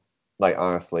fan. Like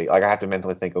honestly, like I have to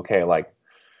mentally think, okay,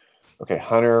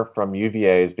 Hunter from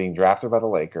UVA is being drafted by the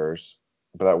Lakers,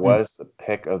 but that was the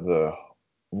pick of the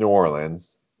New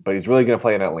Orleans, but he's really going to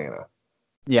play in Atlanta,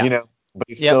 you Yeah. know, but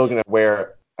he's still Yep. going to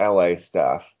wear LA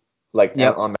stuff like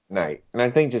Yep. on that night. And I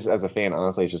think just as a fan,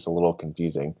 honestly, it's just a little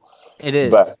confusing, It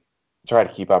but is. try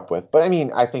to keep up with. But I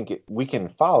mean, I think we can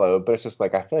follow, but it's just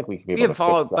like I feel like we can be We able can to fix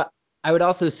follow, that. but I would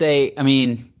also say, I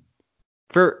mean,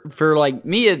 for like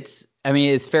me, it's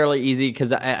fairly easy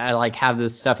because I like have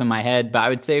this stuff in my head. But I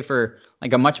would say for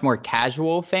like a much more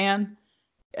casual fan,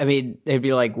 I mean, they'd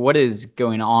be like, "What is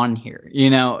going on here?" You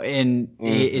know, and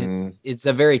Hmm. it's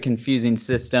a very confusing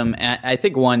system. And I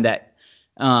think one that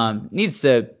needs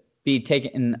to be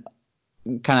taken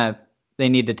kind of they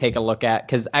need to take a look at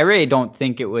because I really don't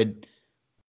think it would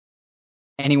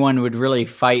anyone would really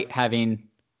fight having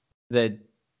the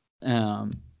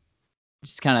um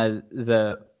just kind of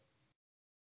the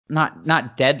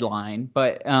not deadline,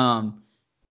 but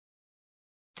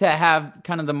to have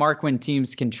kind of the mark when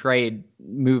teams can trade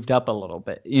moved up a little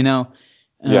bit, you know?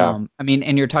 Yeah. I mean,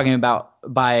 and you're talking about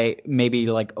by maybe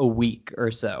like a week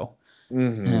or so.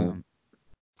 Hmm. Um,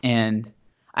 and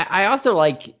I also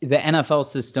like the NFL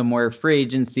system where free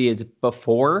agency is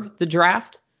before the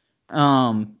draft,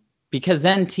 um, because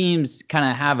then teams kind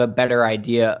of have a better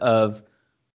idea of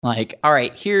like, all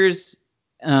right, here's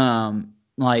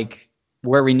like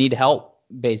where we need help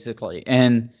basically,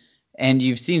 and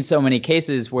you've seen so many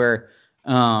cases where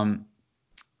um,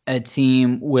 a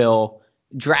team will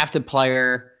draft a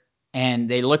player and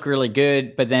they look really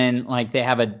good, but then like they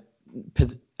have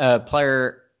a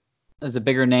player as a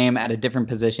bigger name at a different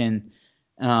position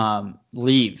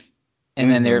leave,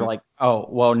 and then they're Hmm. like, oh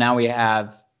well, now we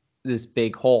have this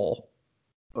big hole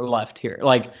left here.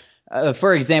 Like,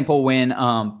 for example, when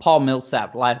Paul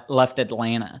Millsap left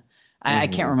Atlanta, I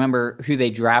can't Hmm. remember who they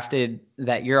drafted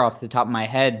that year off the top of my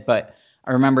head, but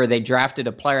I remember they drafted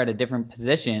a player at a different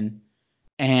position,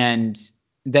 and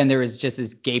then there was just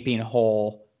this gaping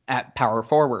hole at power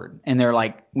forward, and they're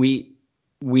like, we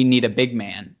need a big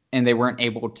man, and they weren't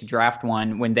able to draft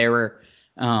one when there were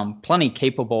plenty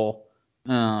capable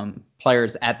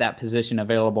players at that position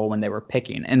available when they were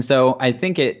picking, and so I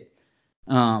think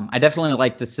I definitely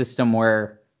like the system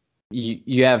where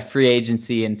you have free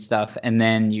agency and stuff, and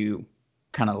then you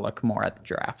kind of look more at the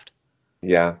draft.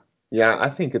 Yeah. Yeah. I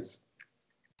think it's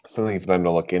something for them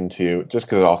to look into just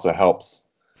because it also helps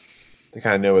to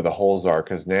kind of know where the holes are.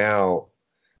 Because now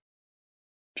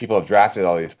people have drafted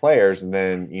all these players, and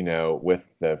then, with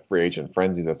the free agent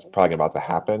frenzy that's probably about to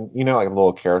happen, like a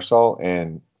little carousel.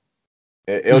 And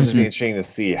it'll just be Hmm. interesting to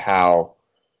see how.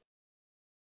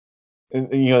 And,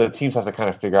 the teams have to kind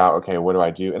of figure out, okay, what do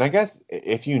I do? And I guess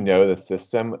if you know the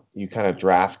system, you kind of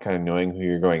draft kind of knowing who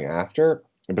you're going after.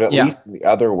 But at Yeah. least the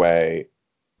other way,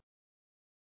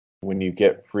 when you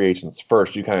get free agents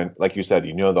first, you kind of, like you said,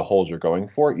 the holes you're going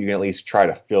for. You can at least try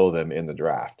to fill them in the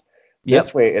draft. This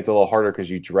Yep. way, it's a little harder because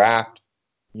you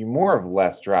more or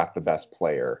less draft the best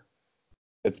player.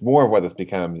 It's more of what this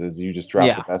becomes is you just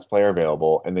draft the Yeah. best player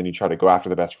available, and then you try to go after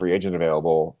the best free agent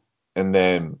available, and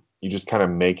then you just kind of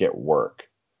make it work,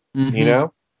 you Mm-hmm.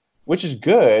 know, which is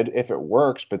good if it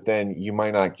works, but then you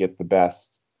might not get the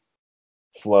best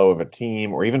flow of a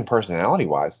team or even personality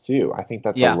wise too. I think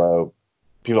that's a Yeah. low.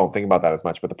 People don't think about that as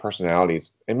much, but the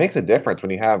personalities, it makes a difference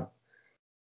when you have,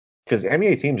 because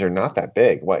NBA teams are not that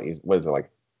big. What is it like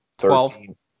 12.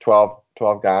 13,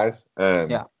 12 guys?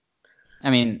 Yeah. I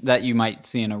mean, that you might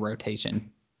see in a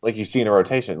rotation. Like you see in a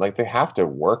rotation, like they have to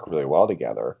work really well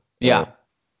together. Yeah.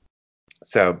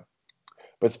 So,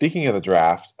 but speaking of the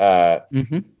draft,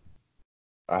 Mm-hmm.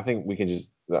 I think we can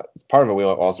just part of what we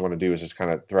also want to do is just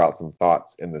kind of throw out some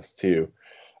thoughts in this too.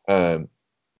 Um,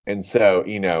 and so,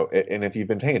 and if you've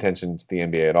been paying attention to the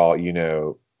NBA at all, you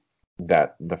know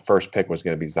that the first pick was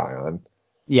going to be Zion.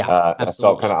 Yeah, That felt kind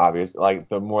absolutely. of obvious. Like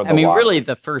the more I the mean, watch, really,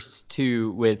 the first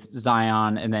two with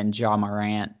Zion and then Ja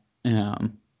Morant.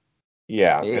 Um,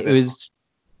 yeah, and it then was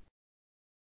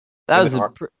that and was then a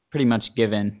pretty much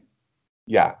given.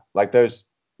 yeah, like those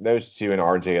two and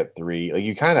RJ at three. Like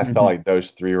you kind of felt Hmm. like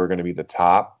those three were going to be the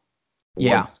top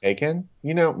Yeah, once taken.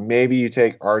 Maybe you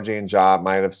take RJ and Ja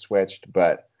might have switched,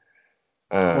 but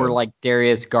or um, like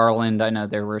Darius Garland. I know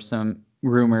there were some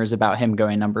rumors about him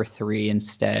going number 3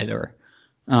 instead,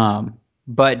 um,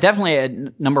 but definitely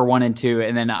at number 1 and 2,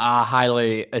 and then a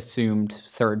highly assumed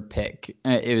third pick.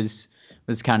 It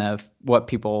was kind of what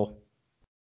people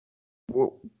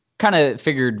kind of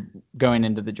figured going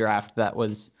into the draft that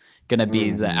was going to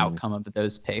be the mhm. outcome of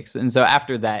those picks. And so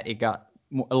after that, it got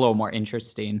a little more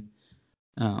interesting,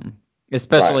 um, Right,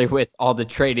 especially with all the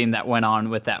trading that went on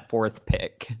with that fourth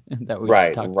pick that we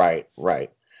right, talked about. right,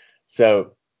 right.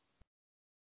 So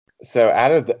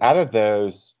out of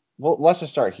those, well, let's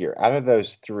just start here. Out of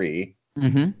those three,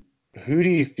 Mm-hmm. who do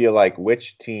you feel like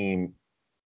which team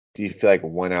do you feel like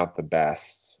won out the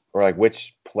best? Or like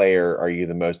which player are you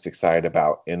the most excited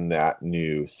about in that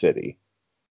new city?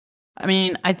 I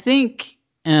mean, I think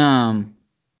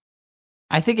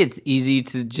it's easy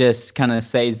to just kind of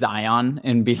say Zion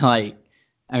and be like,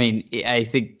 I mean, I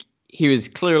think he was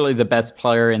clearly the best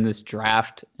player in this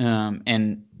draft,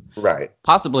 and Right.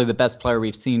 possibly the best player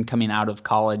we've seen coming out of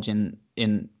college in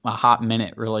a hot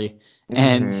minute, really,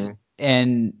 and Hmm.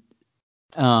 and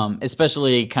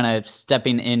especially kind of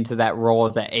stepping into that role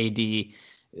that AD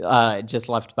just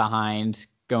left behind,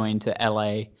 going to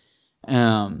LA.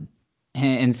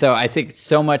 And so I think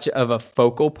so much of a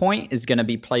focal point is going to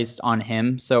be placed on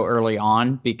him so early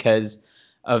on because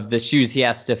of the shoes he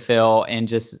has to fill and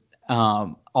just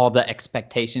all the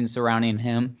expectations surrounding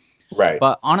him. Right.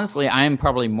 But honestly, I am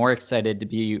probably more excited to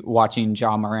be watching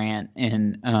Ja Morant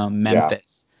in Yeah.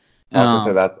 Memphis. I was gonna say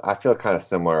Um, that I feel kind of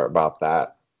similar about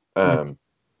that. Um,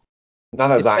 not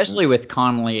that Zion. Especially with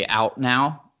Conley out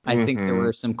now. I think there Hmm.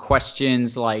 were some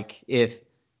questions like if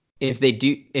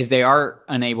they are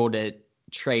unable to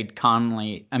trade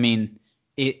Conley, I mean,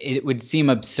 it would seem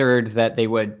absurd that they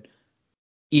would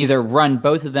either run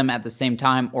both of them at the same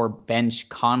time or bench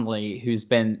Conley, who's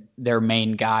been their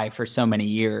main guy for so many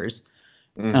years,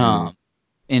 Hmm. um,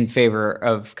 in favor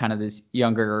of kind of this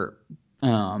younger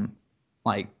um,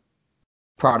 like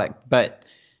product. But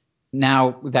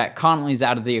now that Conley's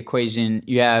out of the equation,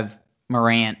 you have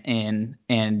Morant in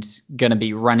and going to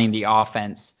be running the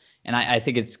offense. And I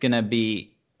think it's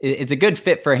a good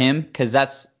fit for him because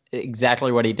that's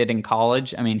exactly what he did in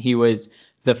college. I mean, he was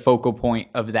the focal point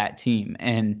of that team.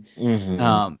 And Hmm.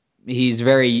 um, he's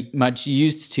very much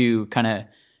used to kind of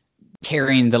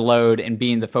carrying the load and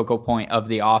being the focal point of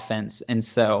the offense. And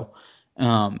so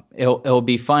it'll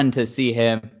be fun to see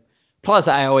him. Plus,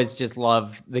 I always just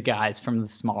love the guys from the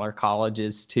smaller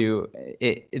colleges too.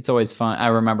 It's always fun. I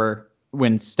remember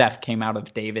when Steph came out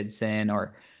of Davidson,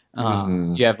 or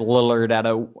Hmm. you have Lillard out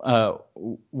of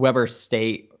Weber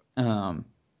State.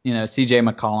 CJ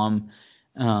McCollum.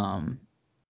 Um,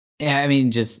 yeah, I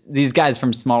mean, just these guys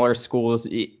from smaller schools.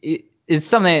 It's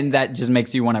something that just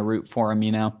makes you want to root for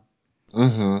them.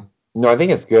 Hmm. No, I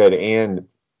think it's good, and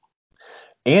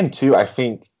two, I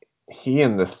think he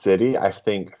and the city, I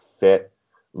think fit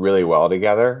really well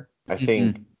together. I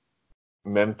think Mhm.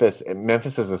 Memphis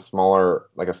is a smaller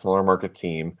market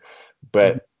team, Mhm.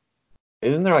 but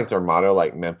isn't there like their motto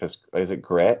like Memphis? Is it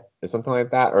grit? Is something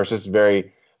like that, or it's just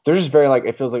very? They're just very like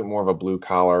it feels like more of a blue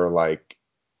collar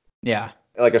Yeah.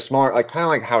 like a smaller like kind of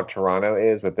like how Toronto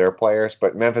is with their players,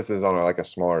 but Memphis is on like a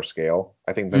smaller scale,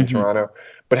 I think, than Mhm. Toronto.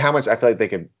 But how much I feel like they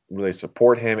could really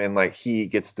support him and like he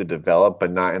gets to develop,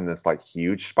 but not in this like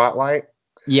huge spotlight.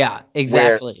 Yeah, Where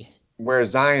exactly. where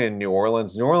Zion in New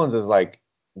Orleans is like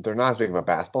they're not as big of a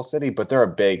basketball city, but they're a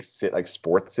big like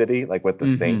sports city, like with the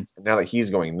Mhm. Saints. And now that he's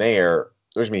going there,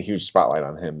 there's gonna be a huge spotlight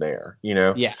on him there.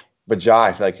 Yeah. But Ja,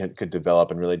 I feel like could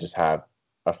develop and really just have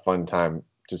a fun time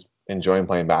just enjoying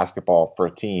playing basketball for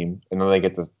a team, and then they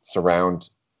get to surround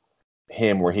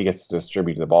him where he gets to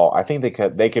distribute the ball. I think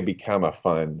they could become a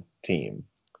fun team.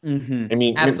 Mm-hmm. I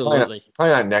mean, Absolutely.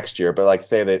 probably not next year, but like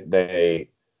say that they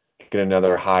get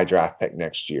another high draft pick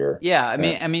next year. Yeah, I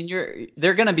mean,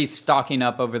 they're going to be stocking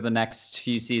up over the next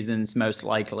few seasons, most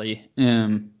likely.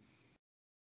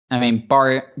 I mean,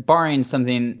 barring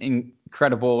something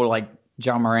incredible like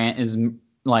John Morant is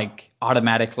like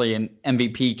automatically an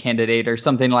MVP candidate or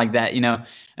something like that.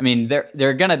 I mean,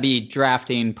 they're going to be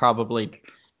drafting probably.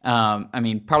 I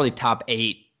mean, probably top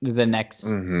 8 the next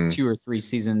Mm-hmm. 2 or 3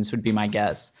 seasons would be my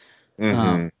guess.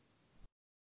 Mm-hmm.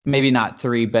 Maybe not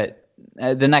 3, but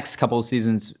the next couple of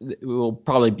seasons will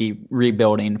probably be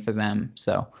rebuilding for them.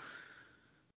 So,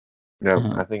 No,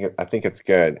 uh, I think it's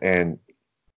good. And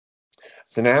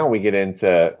so now we get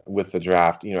into with the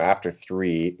draft. After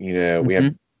 3, we have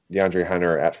mhm, DeAndre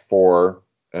Hunter at 4,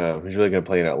 who's really going to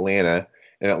play in Atlanta.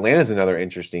 And Atlanta's another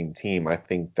interesting team. I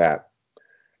think that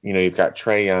you've got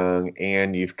Trae Young,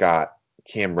 and you've got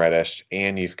Cam Reddish,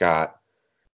 and you've got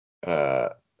uh,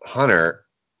 Hunter.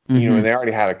 And mhm. they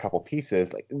already had a couple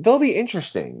pieces. Like they'll be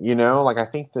interesting. Like I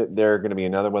think that they're going to be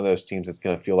another one of those teams that's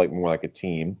going to feel like more like a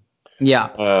team.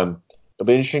 Yeah. It'll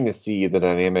be interesting to see the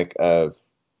dynamic of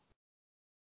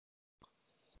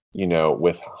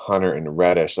with Hunter and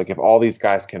Reddish, like if all these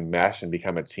guys can mesh and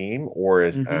become a team, Mhm. or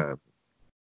is you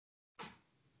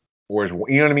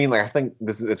know what I mean? Like I think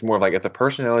it's more of like if the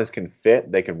personalities can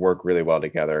fit, they can work really well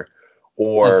together,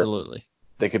 or Absolutely.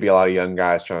 they could be a lot of young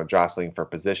guys trying to jostling for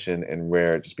position, and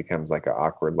where it just becomes like an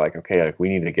awkward, like okay, like we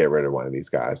need to get rid of one of these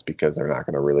guys because they're not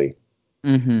going to really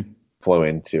Mhm. flow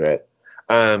into it.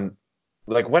 Um,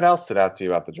 like what else stood out to you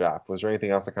about the draft? Was there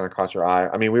anything else that kind of caught your eye?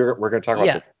 I mean, we're going to talk about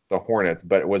Yeah. the Hornets,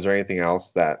 but was there anything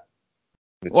else that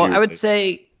Well, you I would really?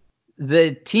 say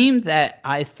the team that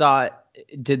I thought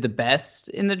did the best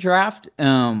in the draft,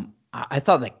 I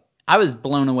thought that I was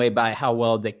blown away by how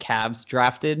well the Cavs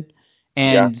drafted.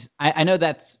 Yeah. And I know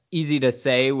that's easy to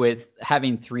say with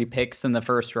having 3 picks in the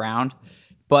first round,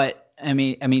 but I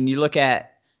mean, you look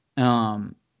at,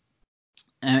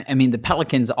 I mean, the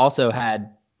Pelicans also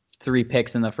had 3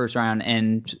 picks in the first round,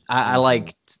 and I Hmm.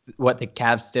 liked what the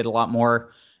Cavs did a lot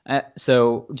more.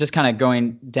 So just kind of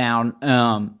going down,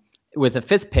 with the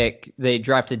 5th pick, they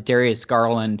drafted Darius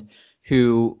Garland,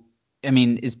 who, I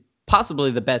mean, is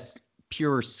possibly the best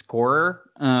pure scorer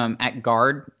at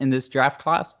guard in this draft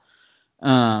class.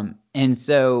 And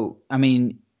so, I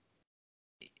mean,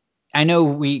 I know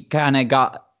we kind of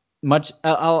got much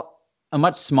a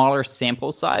much smaller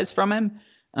sample size from him,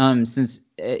 since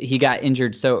he got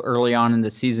injured so early on in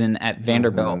the season at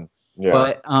Vanderbilt. Hmm. Yeah.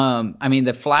 But I mean,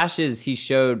 the flashes he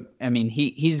showed. I mean,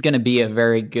 he's going to be a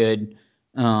very good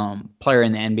player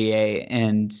in the NBA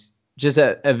and just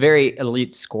a very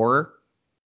elite scorer.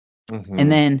 And Hmm.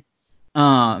 then,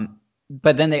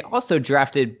 but then they also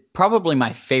drafted probably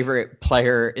my favorite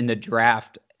player in the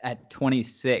draft at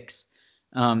 26.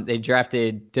 They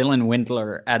drafted Dylan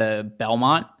Windler out of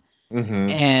Belmont, Hmm.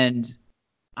 and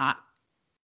I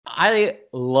I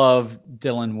love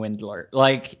Dylan Windler.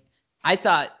 Like I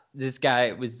thought this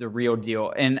guy was the real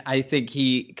deal, and I think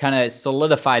he kind of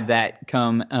solidified that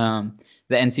come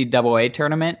the NCAA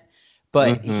tournament.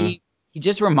 But Hmm. he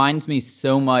just reminds me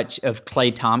so much of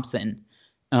Klay Thompson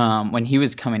when he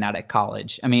was coming out of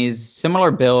college. I mean, he's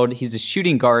similar build. He's a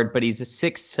shooting guard, but he's a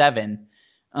 6'7".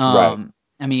 Right.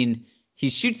 I mean, he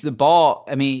shoots the ball.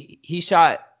 I mean, he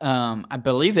shot. I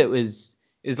believe it was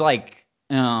like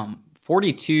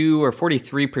 42 or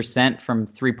 43% from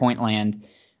 3-point land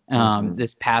Hmm.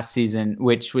 this past season,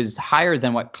 which was higher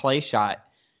than what Klay shot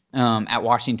at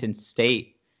Washington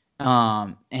State.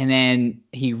 And then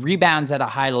he rebounds at a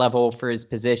high level for his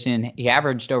position. He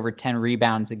averaged over 10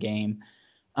 rebounds a game.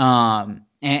 And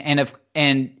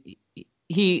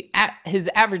his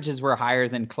averages were higher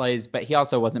than Klay's, but he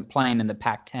also wasn't playing in the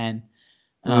Pac-10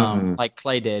 Hmm. like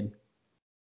Klay did.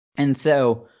 And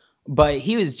so, but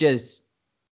he was just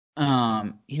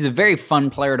he's a very fun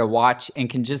player to watch and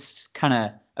can just kind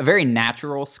of a very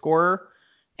natural scorer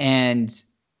and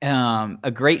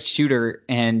a great shooter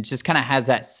and just kind of has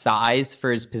that size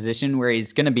for his position where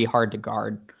he's going to be hard to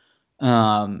guard.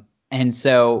 And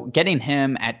so getting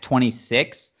him at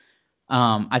 26,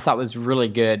 I thought was really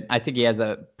good. I think he has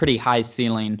a pretty high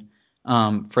ceiling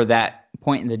for that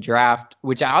point in the draft,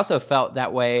 which I also felt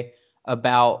that way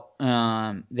about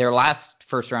their last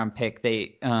first round pick.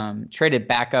 They traded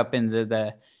back up into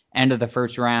the end of the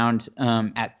first round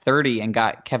at 30 and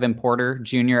got Kevin Porter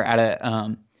Jr. out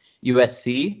of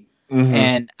USC. Hmm.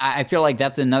 And I feel like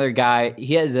that's another guy.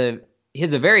 He has a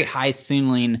very high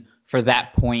ceiling for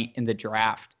that point in the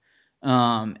draft.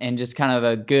 and just kind of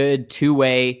a good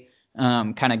two-way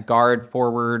kind of guard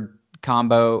forward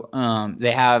combo.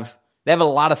 They have a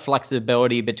lot of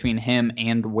flexibility between him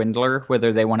and Windler,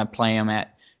 whether they want to play him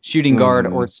at shooting guard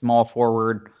or small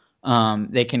forward.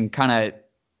 They can kind of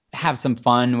have some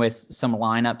fun with some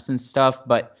lineups and stuff.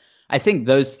 But I think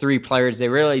those three players, they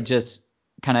really just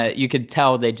kind of, you could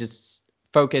tell they just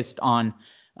focused on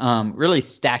really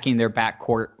stacking their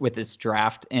backcourt with this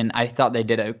draft. And I thought they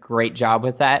did a great job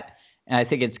with that. And I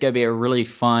think it's going to be a really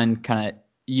fun kind of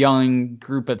young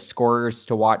group of scorers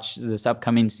to watch this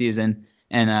upcoming season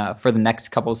and for the next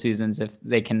couple seasons if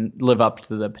they can live up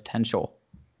to the potential.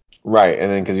 Right,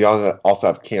 and then because you also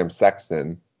have Cam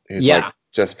Sexton, who's like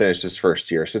just finished his first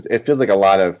year, so it feels like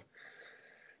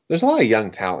there's a lot of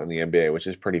young talent in the NBA, which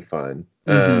is pretty fun.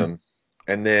 And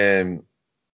then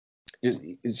there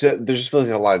just feels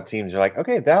like a lot of teams are like,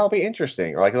 okay, that'll be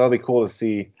interesting, or like that'll be cool to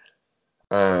see,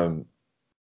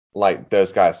 like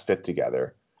those guys fit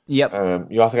together.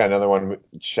 Yep. You also got another one.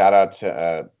 Shout out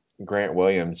to Grant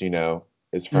Williams.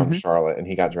 Is from Charlotte, and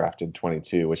he got drafted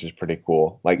 22, which is pretty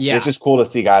cool. Like, it's just cool to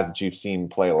see guys that you've seen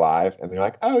play live, and they're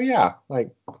like, oh yeah, like.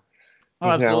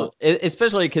 Absolutely.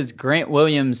 Especially because Grant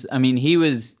Williams, I mean, he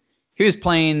was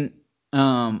playing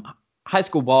high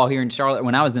school ball here in Charlotte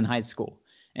when I was in high school,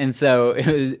 and so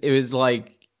it was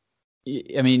like,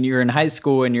 I mean, you're in high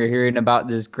school and you're hearing about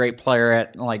this great player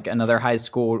at like another high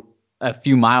school a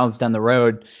few miles down the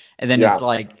road, and then it's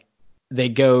like they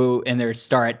go and they're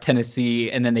star at Tennessee,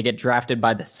 and then they get drafted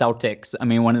by the Celtics. I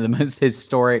mean, one of the most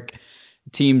historic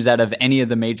teams out of any of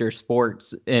the major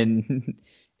sports, and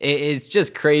it's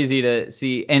just crazy to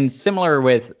see. And similar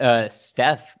with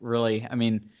Steph, really. I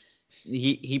mean,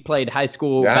 he played high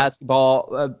school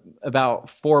basketball about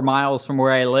 4 miles from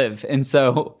where I live, and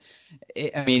so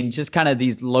I mean, just kind of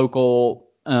these local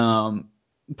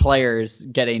players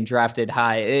getting drafted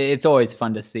high. It's always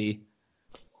fun to see.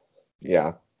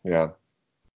 Yeah.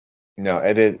 No,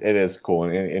 it is cool,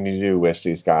 and you do wish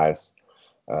these guys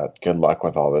good luck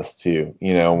with all this too.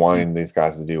 Wanting these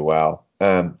guys to do well.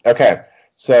 Okay,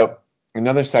 so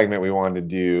another segment we wanted to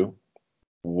do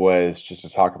was just to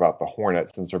talk about the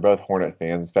Hornets, since we're both Hornet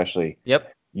fans, especially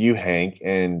you, Hank.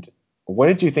 And what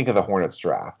did you think of the Hornets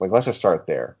draft? Like, let's just start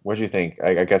there. What did you think?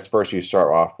 I guess first you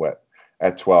start off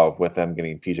at 12 with them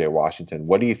getting PJ Washington.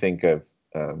 What do you think of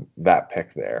that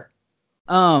pick there?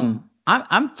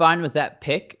 I'm fine with that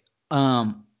pick.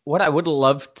 What I would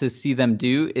love to see them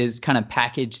do is kind of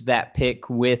package that pick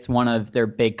with one of their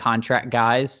big contract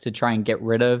guys to try and get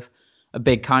rid of a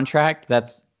big contract.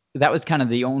 That was kind of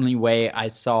the only way I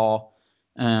saw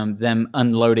them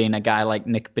unloading a guy like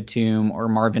Nick Batum or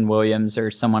Marvin Williams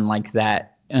or someone like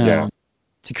that to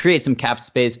create some cap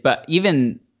space. But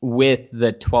even with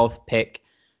the 12th pick,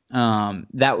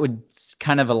 that would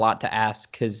kind of a lot to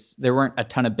ask because there weren't a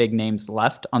ton of big names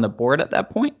left on the board at that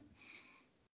point.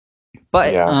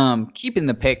 But keeping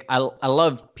the pick, I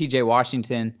love PJ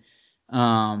Washington.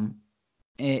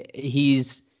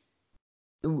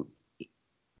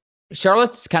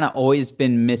 Charlotte's kind of always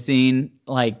been missing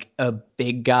like a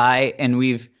big guy, and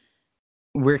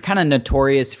we're kind of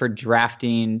notorious for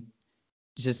drafting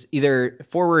just either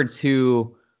forwards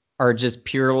who are just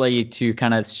purely to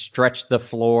kind of stretch the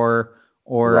floor,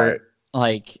 or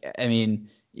like, I mean,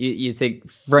 you think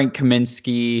Frank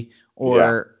Kaminsky,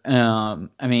 or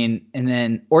I mean, and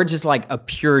then, or just like a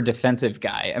pure defensive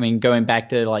guy. I mean, going back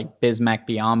to like Bismack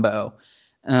Biyombo,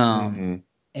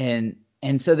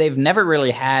 and so they've never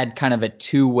really had kind of a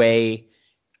two-way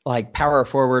like power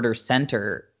forward or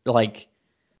center like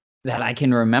that I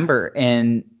can remember.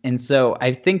 And so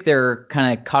I think they're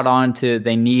kind of caught on to,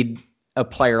 they need a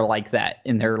player like that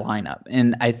in their lineup.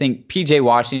 And I think PJ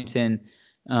Washington,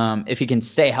 if he can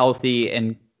stay healthy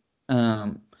and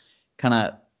kind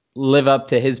of live up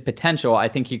to his potential, I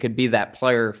think he could be that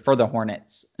player for the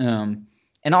Hornets. And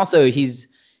also he's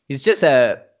just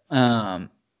a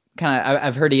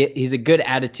I've heard he's a good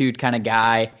attitude kind of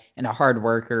guy and a hard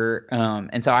worker.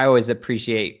 And so I always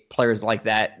appreciate players like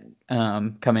that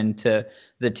coming to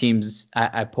the teams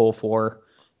I pull for.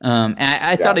 And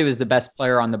I thought he was the best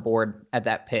player on the board at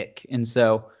that pick. And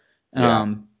so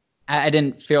I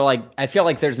didn't feel like, I feel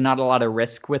like there's not a lot of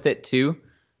risk with it too,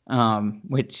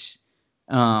 which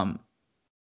the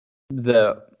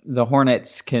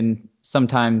Hornets can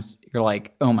sometimes, you're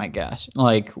like, oh my gosh,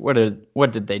 like what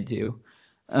did they do?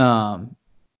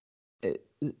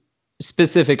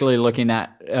 Specifically looking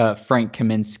at Frank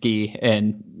Kaminsky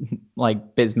and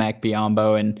like Bismack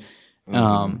Biyombo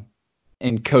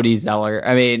and Cody Zeller.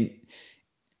 I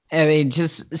mean,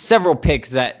 just several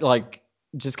picks that like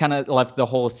just kind of left the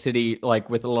whole city like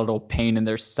with a little pain in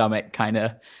their stomach, kind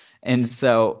of. And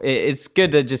so it's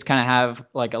good to just kind of have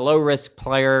like a low risk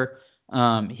player.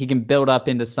 He can build up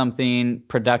into something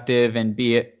productive and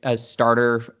be a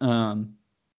starter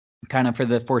kind of for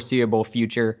the foreseeable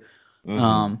future.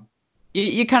 Mm-hmm.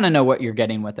 You kind of know what you're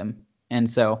getting with him. And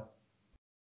so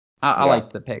I Yeah.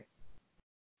 like the pick.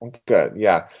 Good.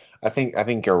 Yeah. I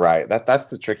think you're right. That's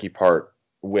the tricky part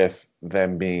with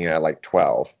them being at like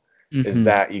 12 is Mm-hmm.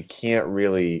 that you can't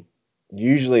really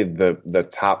usually the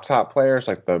top players,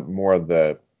 like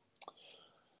the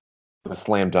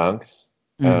slam dunks,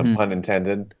 Mm-hmm. pun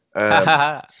intended.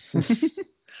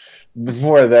 The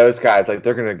more of those guys, like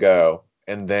they're gonna go,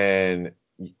 and then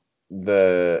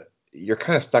you're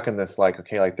kind of stuck in this like,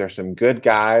 okay, like there's some good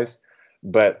guys,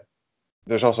 but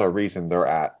there's also a reason they're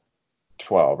at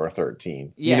 12 or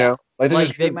 13. Yeah. Like they're Like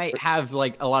just they good. might have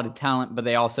like a lot of talent, but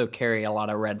they also carry a lot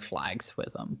of red flags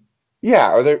with them.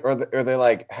 Yeah, or they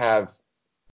like have,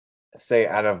 say,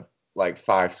 out of like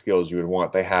five skills you would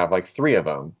want, they have like three of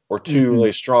them or two Mm-hmm.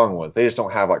 really strong ones. They just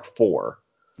don't have like four.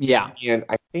 Yeah. And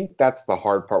I think that's the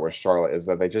hard part with Charlotte is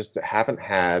that they just haven't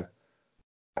had,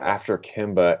 after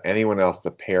Kimba, anyone else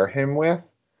to pair him with.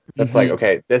 That's like, Mm-hmm.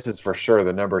 okay, this is for sure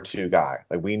the number two guy.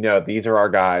 Like we know these are our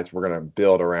guys. We're gonna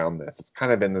build around this. It's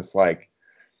kind of been this like,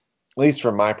 at least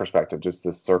from my perspective, just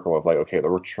this circle of like, okay,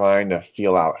 we're trying to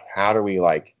feel out how do we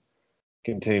like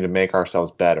continue to make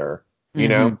ourselves better, you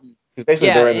Mm-hmm. know? Because basically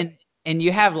Yeah, they're in. and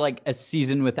you have like a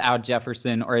season without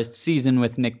Jefferson or a season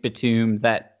with Nick Batum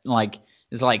that like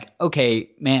is like, okay,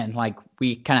 man, like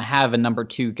we kind of have a number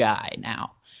two guy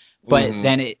now. But Mhm.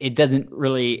 then it doesn't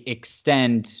really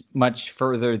extend much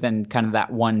further than kind of that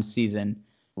one season.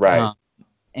 Right. Um,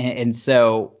 and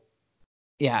so,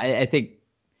 yeah, I think,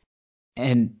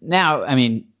 and now, I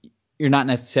mean, you're not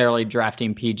necessarily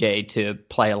drafting PJ to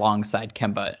play alongside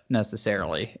Kemba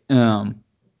necessarily.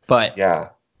 But Yeah.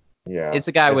 Yeah. it's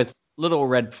a guy It's with little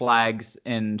red flags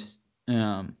and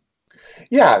um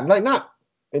yeah, like not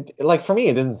like for me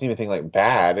it doesn't seem anything like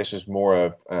bad. It's just more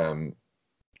of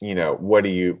what do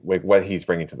you like what he's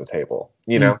bringing to the table,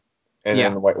 mm, and yeah.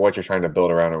 then what you're trying to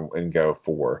build around and go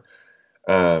for.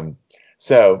 Um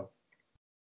so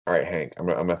all right, Hank, I'm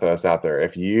gonna throw this out there.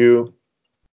 If you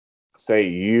say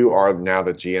you are now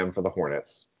the GM for the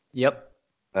Hornets, Yep.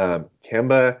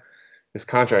 Kemba, his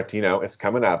contract, it's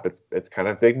coming up. It's kind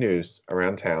of big news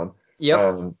around town.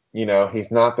 Yep.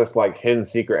 He's not this like hidden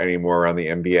secret anymore around the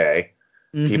NBA.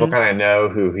 People Mm-hmm. kind of know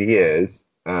who he is.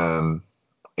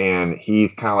 And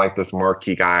he's kind of like this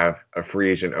marquee guy of a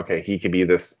free agent. Okay, he could be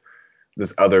this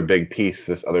other big piece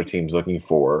this other team's looking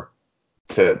for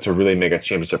to really make a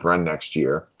championship run next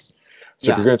year.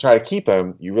 So if you're Yeah. going to try to keep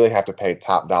him, you really have to pay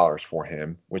top dollars for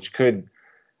him, which could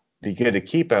be good to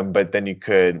keep him, but then it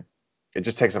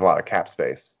just takes up a lot of cap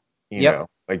space. Yep.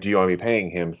 Like, do you want to be paying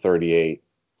him 38,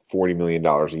 $40 million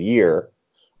a year,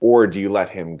 or do you let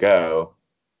him go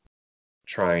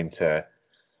trying to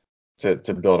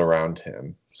build around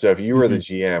him? So if you were the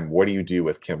Mm-hmm. GM, what do you do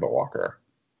with Kemba Walker?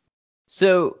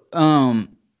 So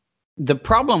the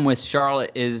problem with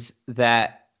Charlotte is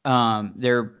that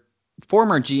their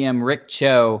former GM Rick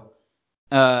Cho,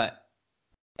 uh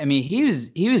I mean, he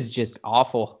was just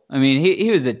awful. I mean,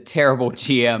 he was a terrible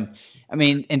GM. I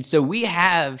mean, and so we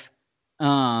have,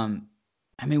 I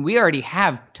mean, we already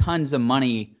have tons of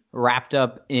money wrapped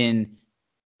up in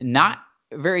not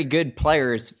very good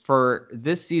players for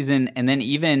this season, and then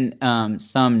even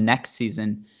some next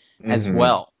season as Mm-hmm.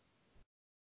 well.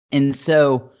 And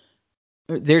so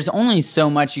there's only so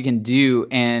much you can do,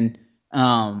 and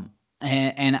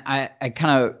I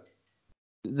kind of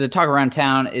the talk around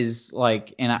town is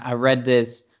like, and I read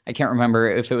this. I can't remember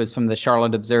if it was from the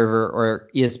Charlotte Observer or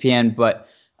ESPN, but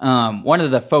one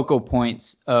of the focal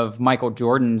points of Michael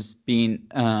Jordan's being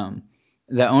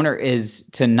the owner is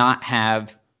to not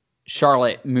have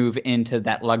Charlotte move into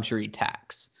that luxury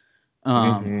tax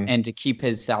Mm-hmm. and to keep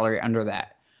his salary under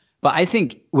that. But I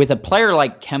think with a player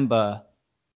like Kemba,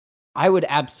 I would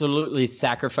absolutely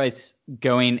sacrifice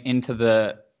going into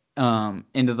the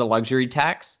luxury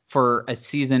tax for a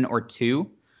season or two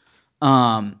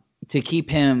to keep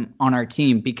him on our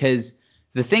team because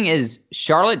the thing is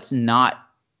Charlotte's not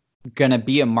gonna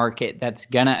be a market that's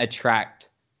gonna attract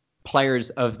players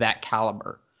of that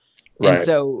caliber. And Right.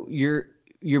 so you're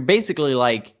basically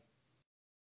like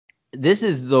this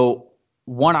is the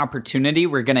one opportunity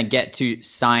we're gonna get to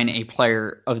sign a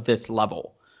player of this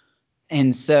level.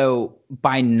 And so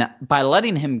by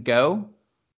letting him go,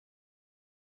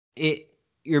 it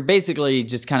you're basically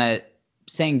just kind of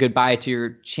saying goodbye to your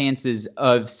chances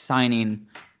of signing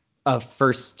a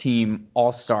first team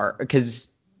all-star because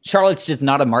Charlotte's just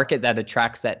not a market that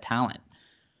attracts that talent.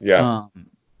 Yeah. Um,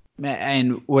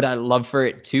 And would I love for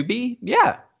it to be?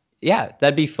 Yeah. Yeah,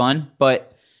 that'd be fun.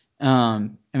 But I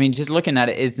mean, just looking at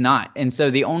it is not. And so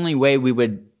the only way we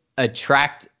would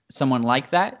attract someone like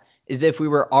that is if we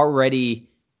were already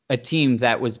a team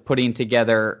that was putting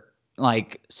together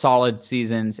like solid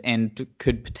seasons and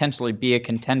could potentially be a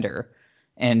contender.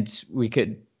 And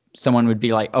someone would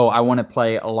be like, oh, I want to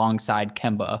play alongside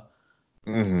Kemba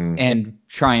and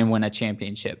try and win a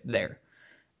championship there.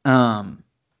 And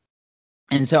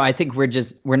so I think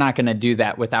we're not going to do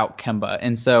that without Kemba.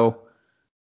 And so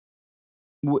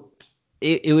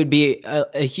it would be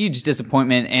a huge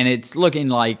disappointment. And it's looking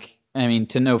like, I mean,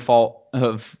 to no fault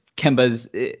of Kemba's,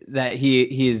 that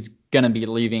he is going to be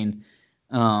leaving.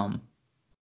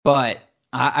 But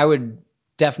I would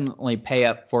definitely pay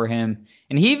up for him.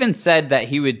 And he even said that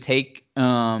he would take,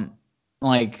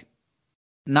 like,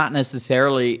 not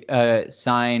necessarily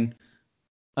sign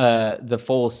the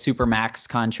full supermax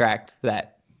contract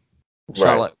that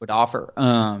Charlotte would offer.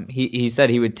 He said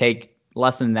he would take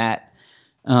less than that,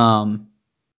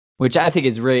 which I think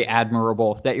is really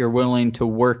admirable that you're willing to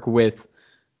work with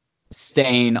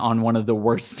staying on one of the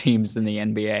worst teams in the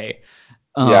NBA.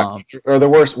 Or the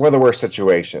worst. One of the worst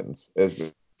situations is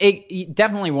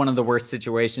Definitely one of the worst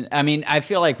situations. I mean, I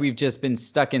feel like we've just been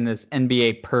stuck in this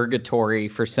NBA purgatory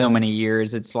for so many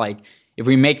years. It's like if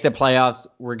we make the playoffs,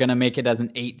 we're going to make it as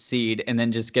an 8 seed and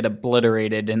then just get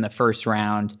obliterated in the first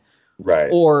round.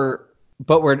 right.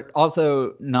 But we're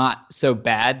also not so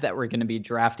bad that we're going to be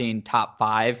drafting top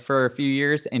 5 for a few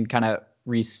years and kind of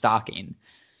restocking.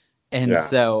 And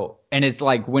and it's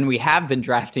like when we have been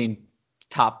drafting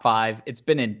top 5, it's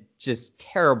been in just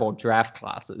terrible draft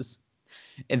classes.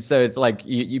 And so it's like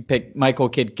you pick Michael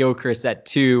Kidd-Gilchrist at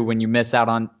 2 when you miss out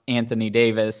on Anthony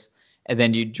Davis, and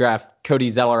then you draft Cody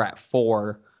Zeller at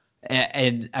 4.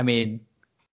 And I mean,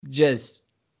 just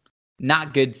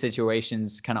not good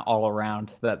situations kind of all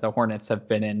around that the Hornets have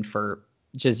been in for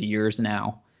just years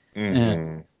now.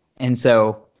 And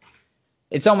so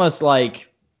it's almost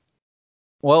like,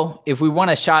 well, if we want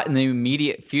a shot in the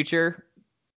immediate future,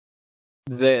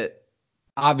 the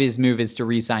obvious move is to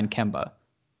re-sign Kemba.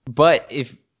 But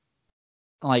if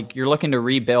like you're looking to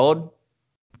rebuild,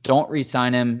 don't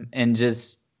re-sign him and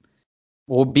just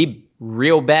we'll be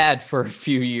real bad for a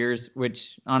few years,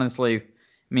 which honestly,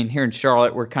 I mean, here in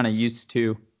Charlotte, we're kind of used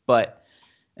to, but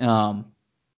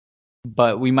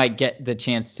we might get the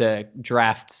chance to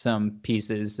draft some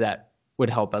pieces that would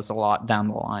help us a lot down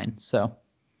the line. So,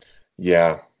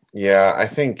 yeah, I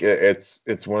think it's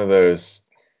one of those.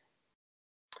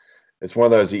 It's one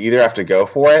of those you either have to go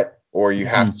for it or you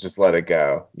have to just let it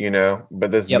go,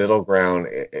 But this middle ground,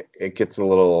 it gets a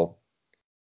little.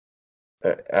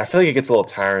 I feel like it gets a little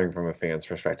tiring from a fan's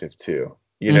perspective too.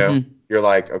 You're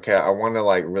like, okay, I want to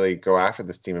like really go after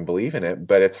this team and believe in it,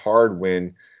 but it's hard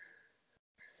when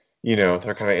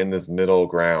they're kind of in this middle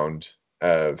ground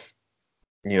of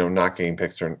not getting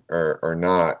picks or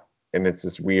not, and it's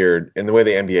this weird. And the way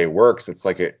the NBA works, it's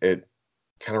like it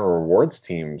kind of rewards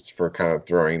teams for kind of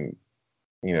throwing,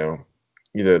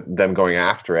 either them going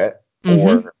after it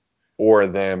or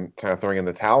them kind of throwing in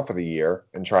the towel for the year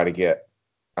and try to get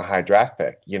a high draft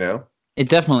pick. It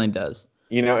definitely does.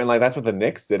 And like that's what the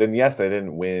Knicks did. And yes, they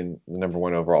didn't win the number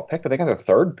 1 overall pick, but they got their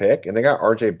 3rd pick, and they got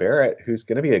RJ Barrett, who's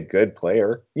going to be a good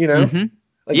player. Like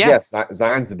yes,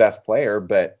 Zion's the best player,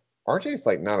 but RJ's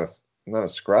like not a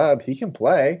scrub. He can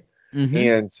play,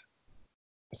 and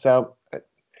so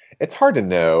it's hard to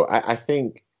know. I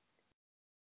think,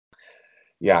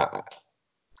 yeah,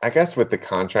 I guess with the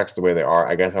contracts the way they are,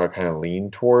 I guess I would kind of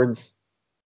lean towards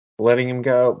letting him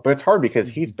go. But it's hard because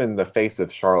he's been the face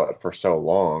of Charlotte for so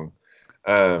long.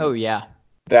 Oh yeah.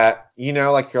 That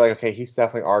like you're like, okay, he's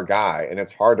definitely our guy, and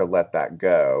it's hard to let that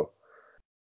go.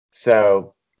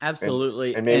 So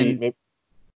absolutely, and maybe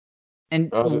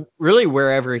really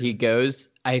wherever he goes,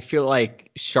 I feel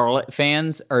like Charlotte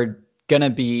fans are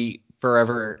gonna be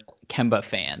forever Kemba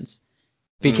fans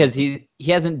because he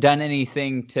hasn't done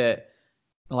anything to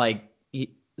like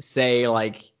say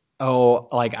like, oh,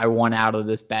 like I won out of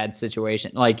this bad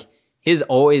situation. Like he's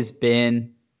always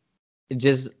been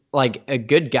just like a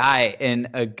good guy and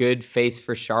a good face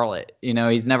for Charlotte.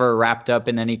 He's never wrapped up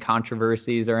in any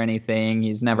controversies or anything.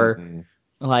 He's never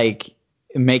like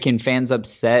making fans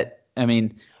upset. I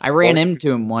mean, I ran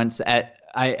into him once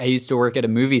I used to work at a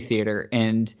movie theater,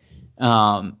 and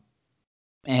I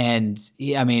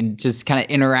mean, just kind of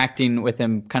interacting with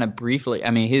him kind of briefly.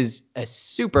 I mean, he's a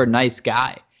super nice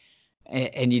guy,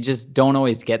 and you just don't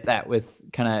always get that with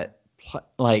kind of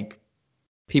like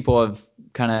people of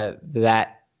kind of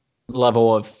that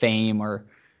level of fame or,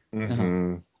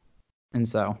 and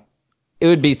so it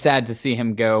would be sad to see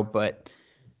him go, but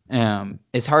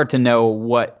it's hard to know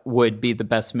what would be the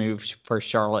best move for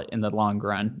Charlotte in the long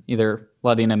run. Either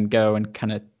letting him go and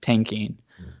kind of tanking,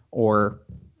 or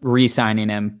re-signing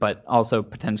him, but also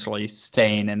potentially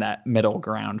staying in that middle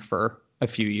ground for a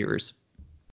few years.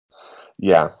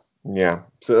 Yeah, yeah.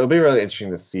 So it'll be really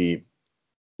interesting to see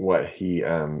what he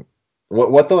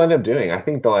what they'll end up doing. I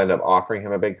think they'll end up offering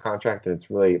him a big contract, and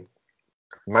it's really,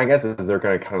 my guess is they're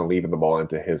going to kind of leave the ball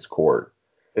into his court.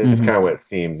 It's kind of what it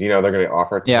seems. They're going to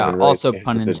offer it to him. And really, also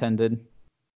pun intended.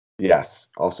 Yes,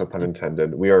 also pun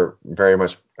intended. We are very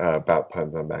much about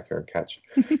puns on Backyard Catch.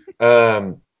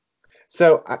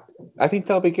 So I think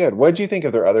they'll be good. What did you think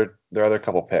of their other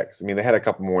couple picks? I mean, they had a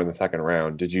couple more in the second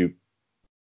round. Did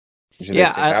they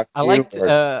stand out to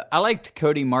you? I liked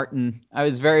Cody Martin. I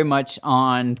was very much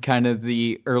on kind of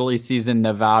the early season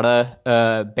Nevada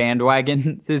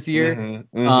bandwagon this year.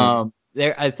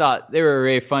 I thought they were a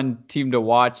really fun team to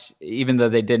watch, even though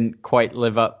they didn't quite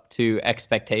live up to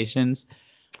expectations.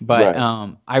 But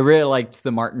right. I really liked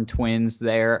the Martin twins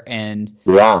there. And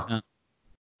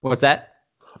what's that?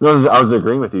 No, I was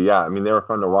agreeing with you. Yeah, I mean, they were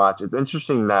fun to watch. It's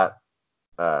interesting that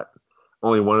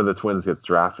only one of the twins gets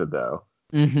drafted, though.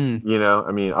 Mm-hmm.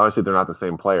 I mean, obviously they're not the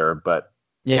same player, but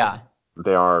yeah,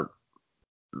 they're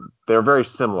very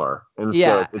similar. And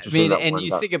so it's interesting and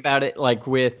you think about it, like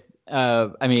with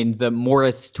the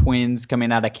Morris twins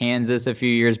coming out of Kansas a few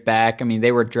years back. I mean,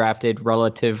 they were drafted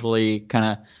relatively kind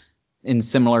of in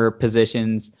similar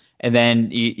positions. And then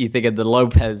you think of the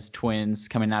Lopez twins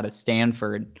coming out of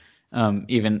Stanford,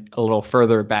 even a little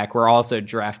further back, were also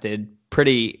drafted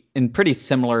in pretty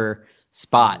similar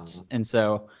spots. And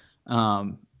so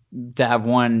to have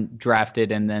one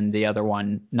drafted and then the other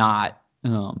one not,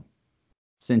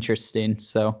 it's interesting.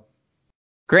 So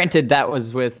granted, that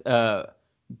was with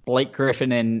Blake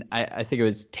Griffin and I think it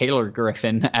was Taylor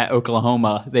Griffin at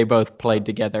Oklahoma. They both played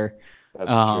together. That's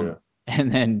true.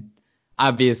 And then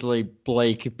obviously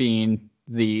Blake being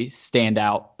the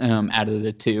standout out of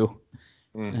the two.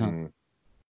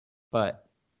 But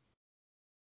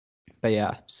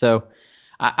yeah, so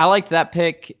I liked that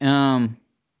pick. I'm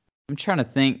trying to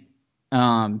think.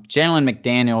 Jalen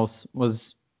McDaniels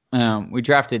was, we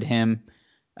drafted him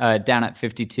down at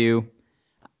 52.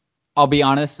 I'll be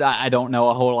honest, I don't know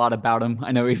a whole lot about him.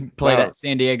 I know he played at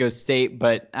San Diego State,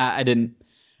 but I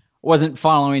wasn't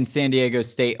following San Diego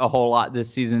State a whole lot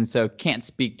this season, so can't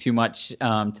speak too much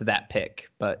to that pick.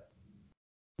 But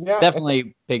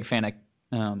definitely big fan of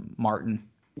Martin.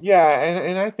 Yeah,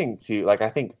 and I think too. Like I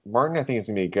think Martin, I think is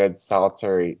gonna be a good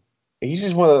solitary. He's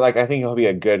just one of I think he'll be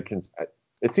a good.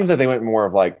 It seems like they went more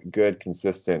of like good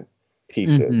consistent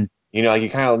pieces. Like you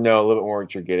kind of know a little bit more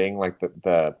what you're getting. Like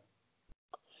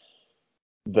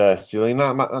the ceiling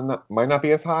might not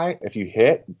be as high if you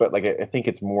hit, but like I think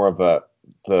it's more of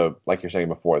the like you're saying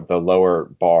before, the lower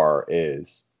bar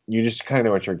is you just kind of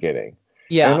know what you're getting.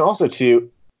 Yeah, and also too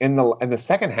in the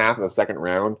second half of the second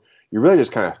round, you're really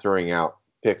just kind of throwing out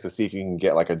picks to see if you can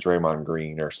get like a Draymond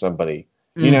Green or somebody,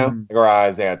 or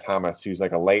Isaiah Thomas, who's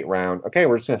like a late round. Okay,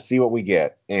 we're just gonna see what we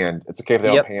get, and it's okay if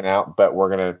they don't pan out, but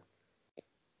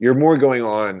you're more going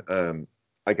on.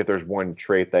 Like if there's one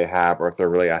trait they have, or if they're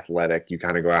really athletic, you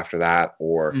kind of go after that,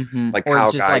 or like or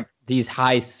just like these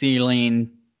high ceiling,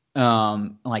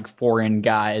 like foreign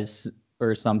guys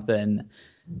or something.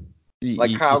 You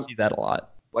see that a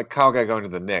lot. Like Kyle Guy going to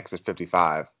the Knicks at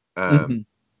 55.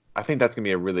 I think that's gonna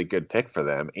be a really good pick for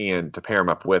them, and to pair him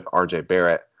up with RJ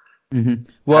Barrett.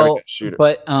 Well,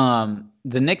 but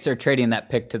the Knicks are trading that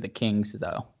pick to the Kings,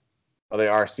 though. Oh, they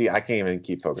are. See, I can't even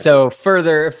keep focusing. So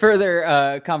further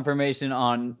confirmation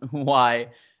on why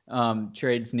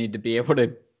trades need to be able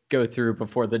to go through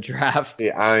before the draft.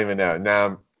 Yeah, I don't even know.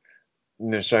 Now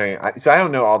I'm showing. So I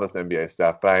don't know all this NBA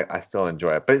stuff, but I still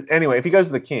enjoy it. But anyway, if he goes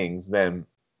to the Kings, then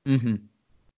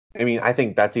I mean, I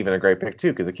think that's even a great pick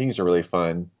too, because the Kings are really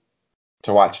fun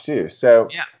to watch too. So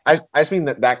yeah, I just mean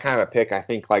that kind of a pick. I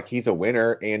think like he's a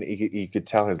winner, and you could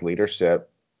tell his leadership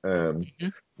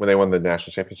when they won the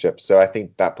national championship. So I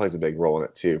think that plays a big role in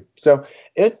it too. So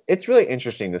it's really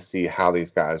interesting to see how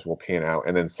these guys will pan out,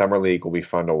 and then summer league will be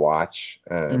fun to watch.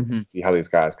 See how these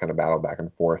guys kind of battle back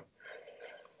and forth.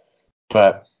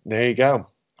 But there you go.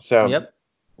 So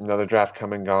another draft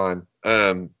come and gone.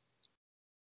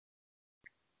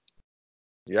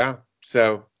 Yeah.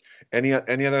 So any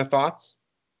other thoughts?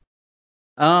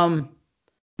 Not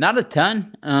a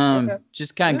ton.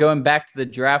 Just kind of going back to the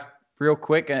draft real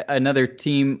quick. Another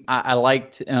team I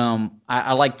liked.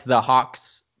 I liked the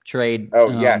Hawks trade. Oh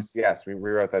yes. We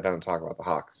wrote that down to talk about the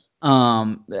Hawks.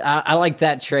 I liked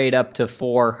that trade up to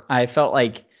 4. I felt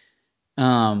like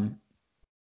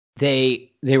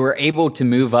they were able to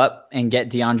move up and get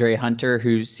DeAndre Hunter,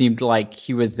 who seemed like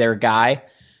he was their guy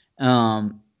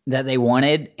that they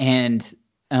wanted, and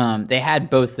they had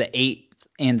both the 8th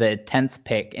and the 10th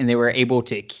pick, and they were able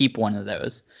to keep one of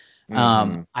those.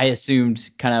 I assumed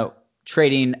kind of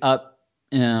trading up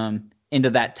into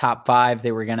that top 5,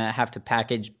 they were going to have to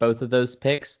package both of those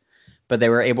picks, but they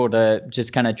were able to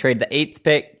just kind of trade the 8th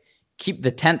pick, keep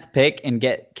the 10th pick, and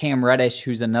get Cam Reddish,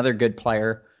 who's another good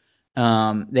player.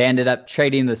 They ended up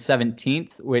trading the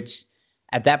 17th, which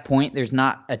at that point, there's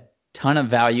not a ton of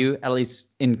value, at least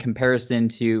in comparison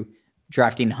to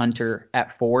drafting Hunter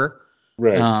at 4.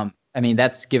 Right. I mean,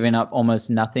 that's giving up almost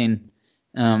nothing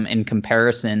in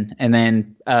comparison. And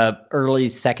then early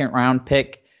 2nd round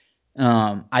pick.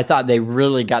 I thought they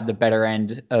really got the better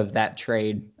end of that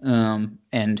trade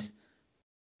and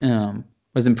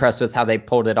was impressed with how they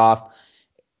pulled it off.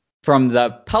 From the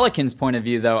Pelicans' point of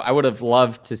view, though, I would have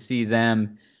loved to see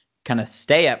them kind of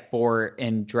stay at 4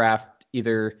 and draft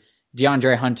either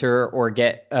DeAndre Hunter or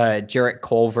get Jarrett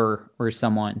Culver or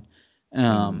someone.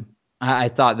 I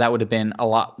thought that would have been a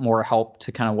lot more help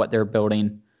to kind of what they're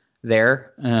building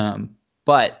there.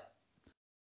 But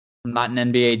I'm not an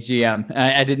NBA GM.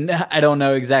 I don't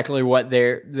know exactly what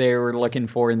they were looking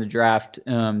for in the draft.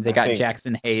 They got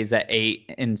Jackson Hayes at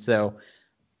 8, and so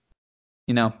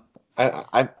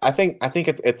I think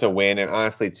it's a win, and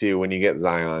honestly, too, when you get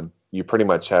Zion, you pretty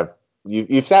much have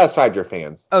you've satisfied your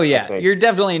fans. Oh yeah, you're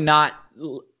definitely not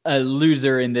a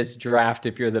loser in this draft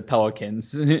if you're the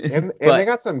Pelicans. and they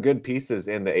got some good pieces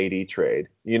in the AD trade.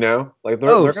 Like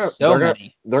they're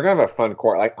gonna have a fun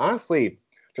core. Like honestly,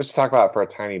 just to talk about it for a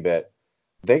tiny bit,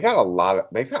 they got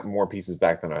more pieces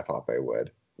back than I thought they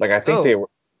would. Like I think they were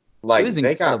like it was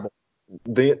incredible.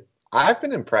 I've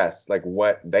been impressed, like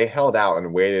what they held out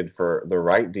and waited for the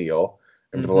right deal,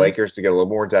 and for the Lakers to get a little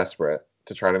more desperate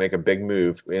to try to make a big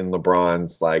move in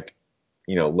LeBron's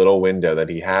little window that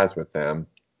he has with them.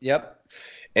 Yep.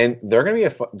 And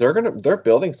they're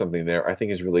building something there. I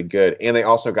think is really good, and they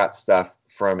also got stuff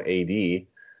from AD. They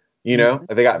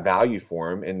got value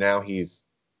for him, and now he's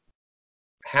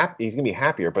happy. He's gonna be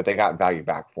happier, but they got value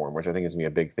back for him, which I think is gonna be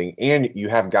a big thing. And you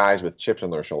have guys with chips on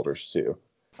their shoulders too.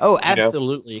 Oh,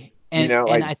 absolutely. And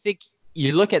I think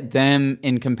you look at them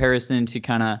in comparison to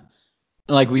kind of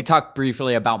like we talked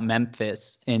briefly about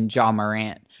Memphis and Ja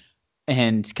Morant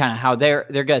and kind of how they're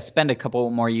going to spend a couple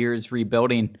more years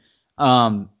rebuilding.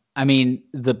 I mean,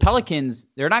 the Pelicans,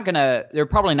 they're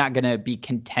probably not going to be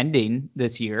contending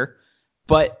this year,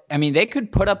 but I mean, they could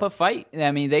put up a fight.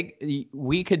 I mean,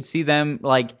 we could see them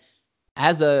like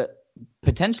as a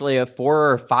potentially a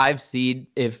 4 or 5 seed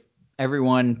if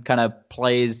everyone kind of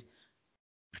plays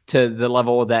to the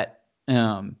level that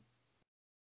kind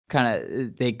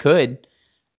of they could.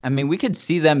 I mean, we could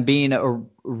see them being a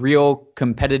real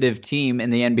competitive team in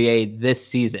the NBA this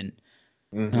season,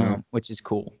 which is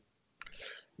cool.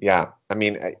 Yeah, I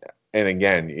mean, and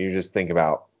again, you just think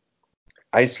about.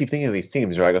 I just keep thinking of these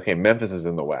teams. You're like, okay, Memphis is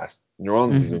in the West, New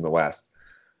Orleans is in the West.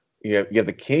 You have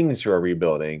the Kings who are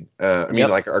rebuilding. Are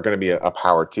going to be a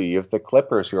power too. You have the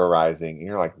Clippers who are rising. And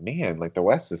you're like, man, like the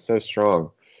West is so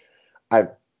strong.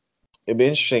 It'd be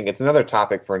interesting. It's another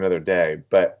topic for another day.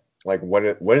 But like, what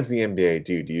does the NBA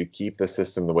do? Do you keep the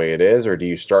system the way it is, or do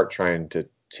you start trying to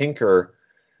tinker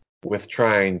with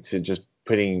trying to just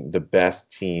putting the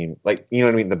best team, like what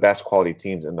I mean, the best quality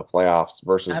teams in the playoffs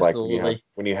versus Absolutely. like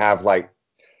when you have like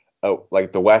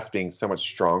the West being so much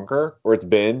stronger, or it's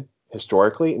been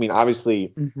historically. I mean,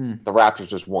 obviously the Raptors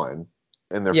just won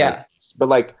in their finals, but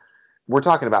like we're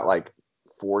talking about like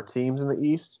 4 teams in the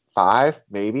East, 5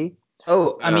 maybe.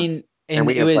 Oh, I mean, and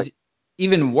it was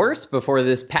even worse before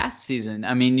this past season.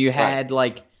 I mean, you had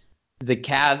like the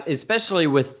Cavs, especially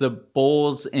with the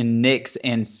Bulls and Knicks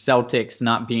and Celtics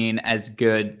not being as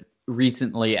good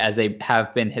recently as they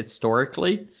have been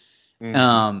historically.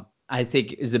 I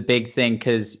think is a big thing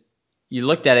because you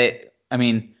looked at it. I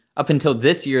mean, up until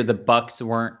this year, the Bucks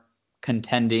weren't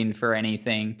contending for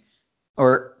anything,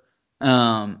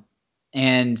 and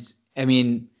I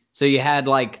mean, so you had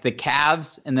like the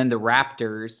Cavs and then the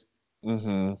Raptors,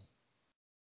 and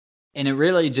it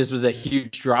really just was a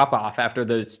huge drop off after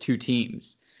those 2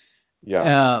 teams.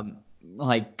 Yeah,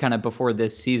 like kind of before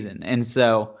this season, and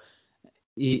so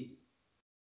it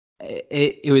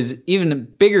was even a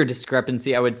bigger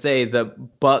discrepancy. I would say the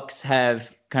Bucks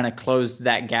have kind of closed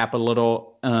that gap a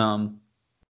little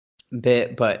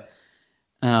bit, but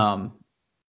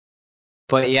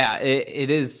yeah, it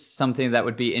is something that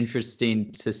would be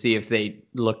interesting to see if they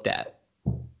looked at.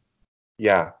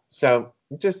 Yeah, so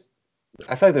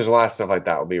I feel like there's a lot of stuff like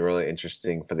that would be really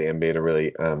interesting for the NBA to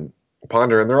really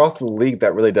ponder. And they're also a league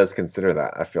that really does consider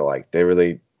that. I feel like they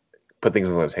really put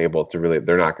things on the table to really,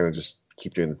 they're not going to just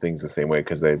keep doing the things the same way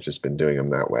because they've just been doing them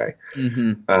that way.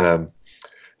 Mm-hmm.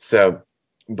 So,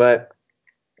 but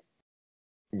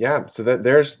yeah, so that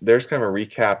there's kind of a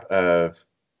recap of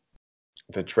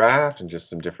the draft and just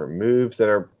some different moves that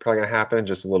are probably going to happen.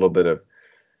 Just a little bit of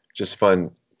just fun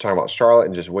talking about Charlotte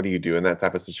and just what do you do in that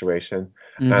type of situation.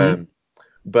 Mm-hmm.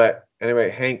 But anyway,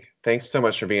 Hank, thanks so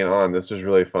much for being on. This was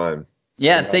really fun. I'm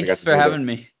Yeah, glad we got thanks to for do having this.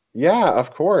 me. Yeah,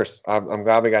 of course. I'm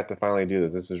glad we got to finally do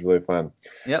this. This is really fun.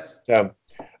 Yep. So,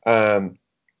 um,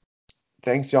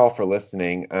 thanks y'all for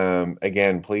listening.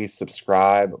 Again, please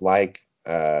subscribe, like,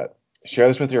 share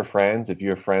this with your friends. If you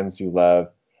have friends who love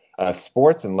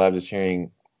sports and love just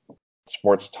hearing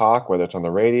sports talk, whether it's on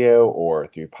the radio or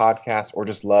through podcasts, or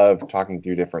just love talking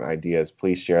through different ideas,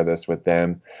 please share this with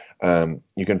them.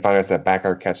 You can find us at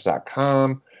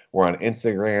backyardcatch.com. We're on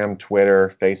Instagram,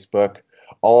 Twitter, Facebook,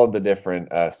 all of the different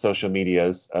social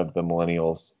medias of the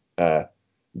millennials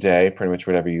day. Pretty much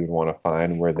whatever you would want to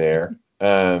find, we're there.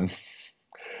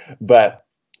 But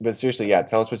seriously, yeah,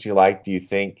 tell us what you like. Do you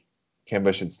think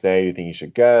Kemba should stay? Do you think he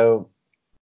should go?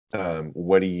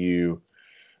 What do you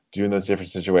do in those different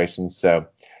situations? So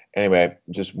anyway,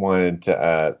 just wanted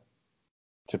to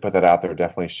put that out there.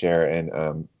 Definitely share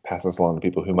and pass this along to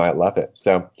people who might love it.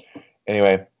 So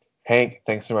anyway, Hank,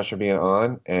 thanks so much for being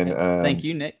on. And Yep. Thank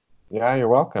you, Nick. yeah, you're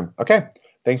welcome. Okay,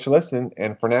 thanks for listening.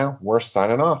 And for now, we're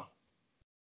signing off.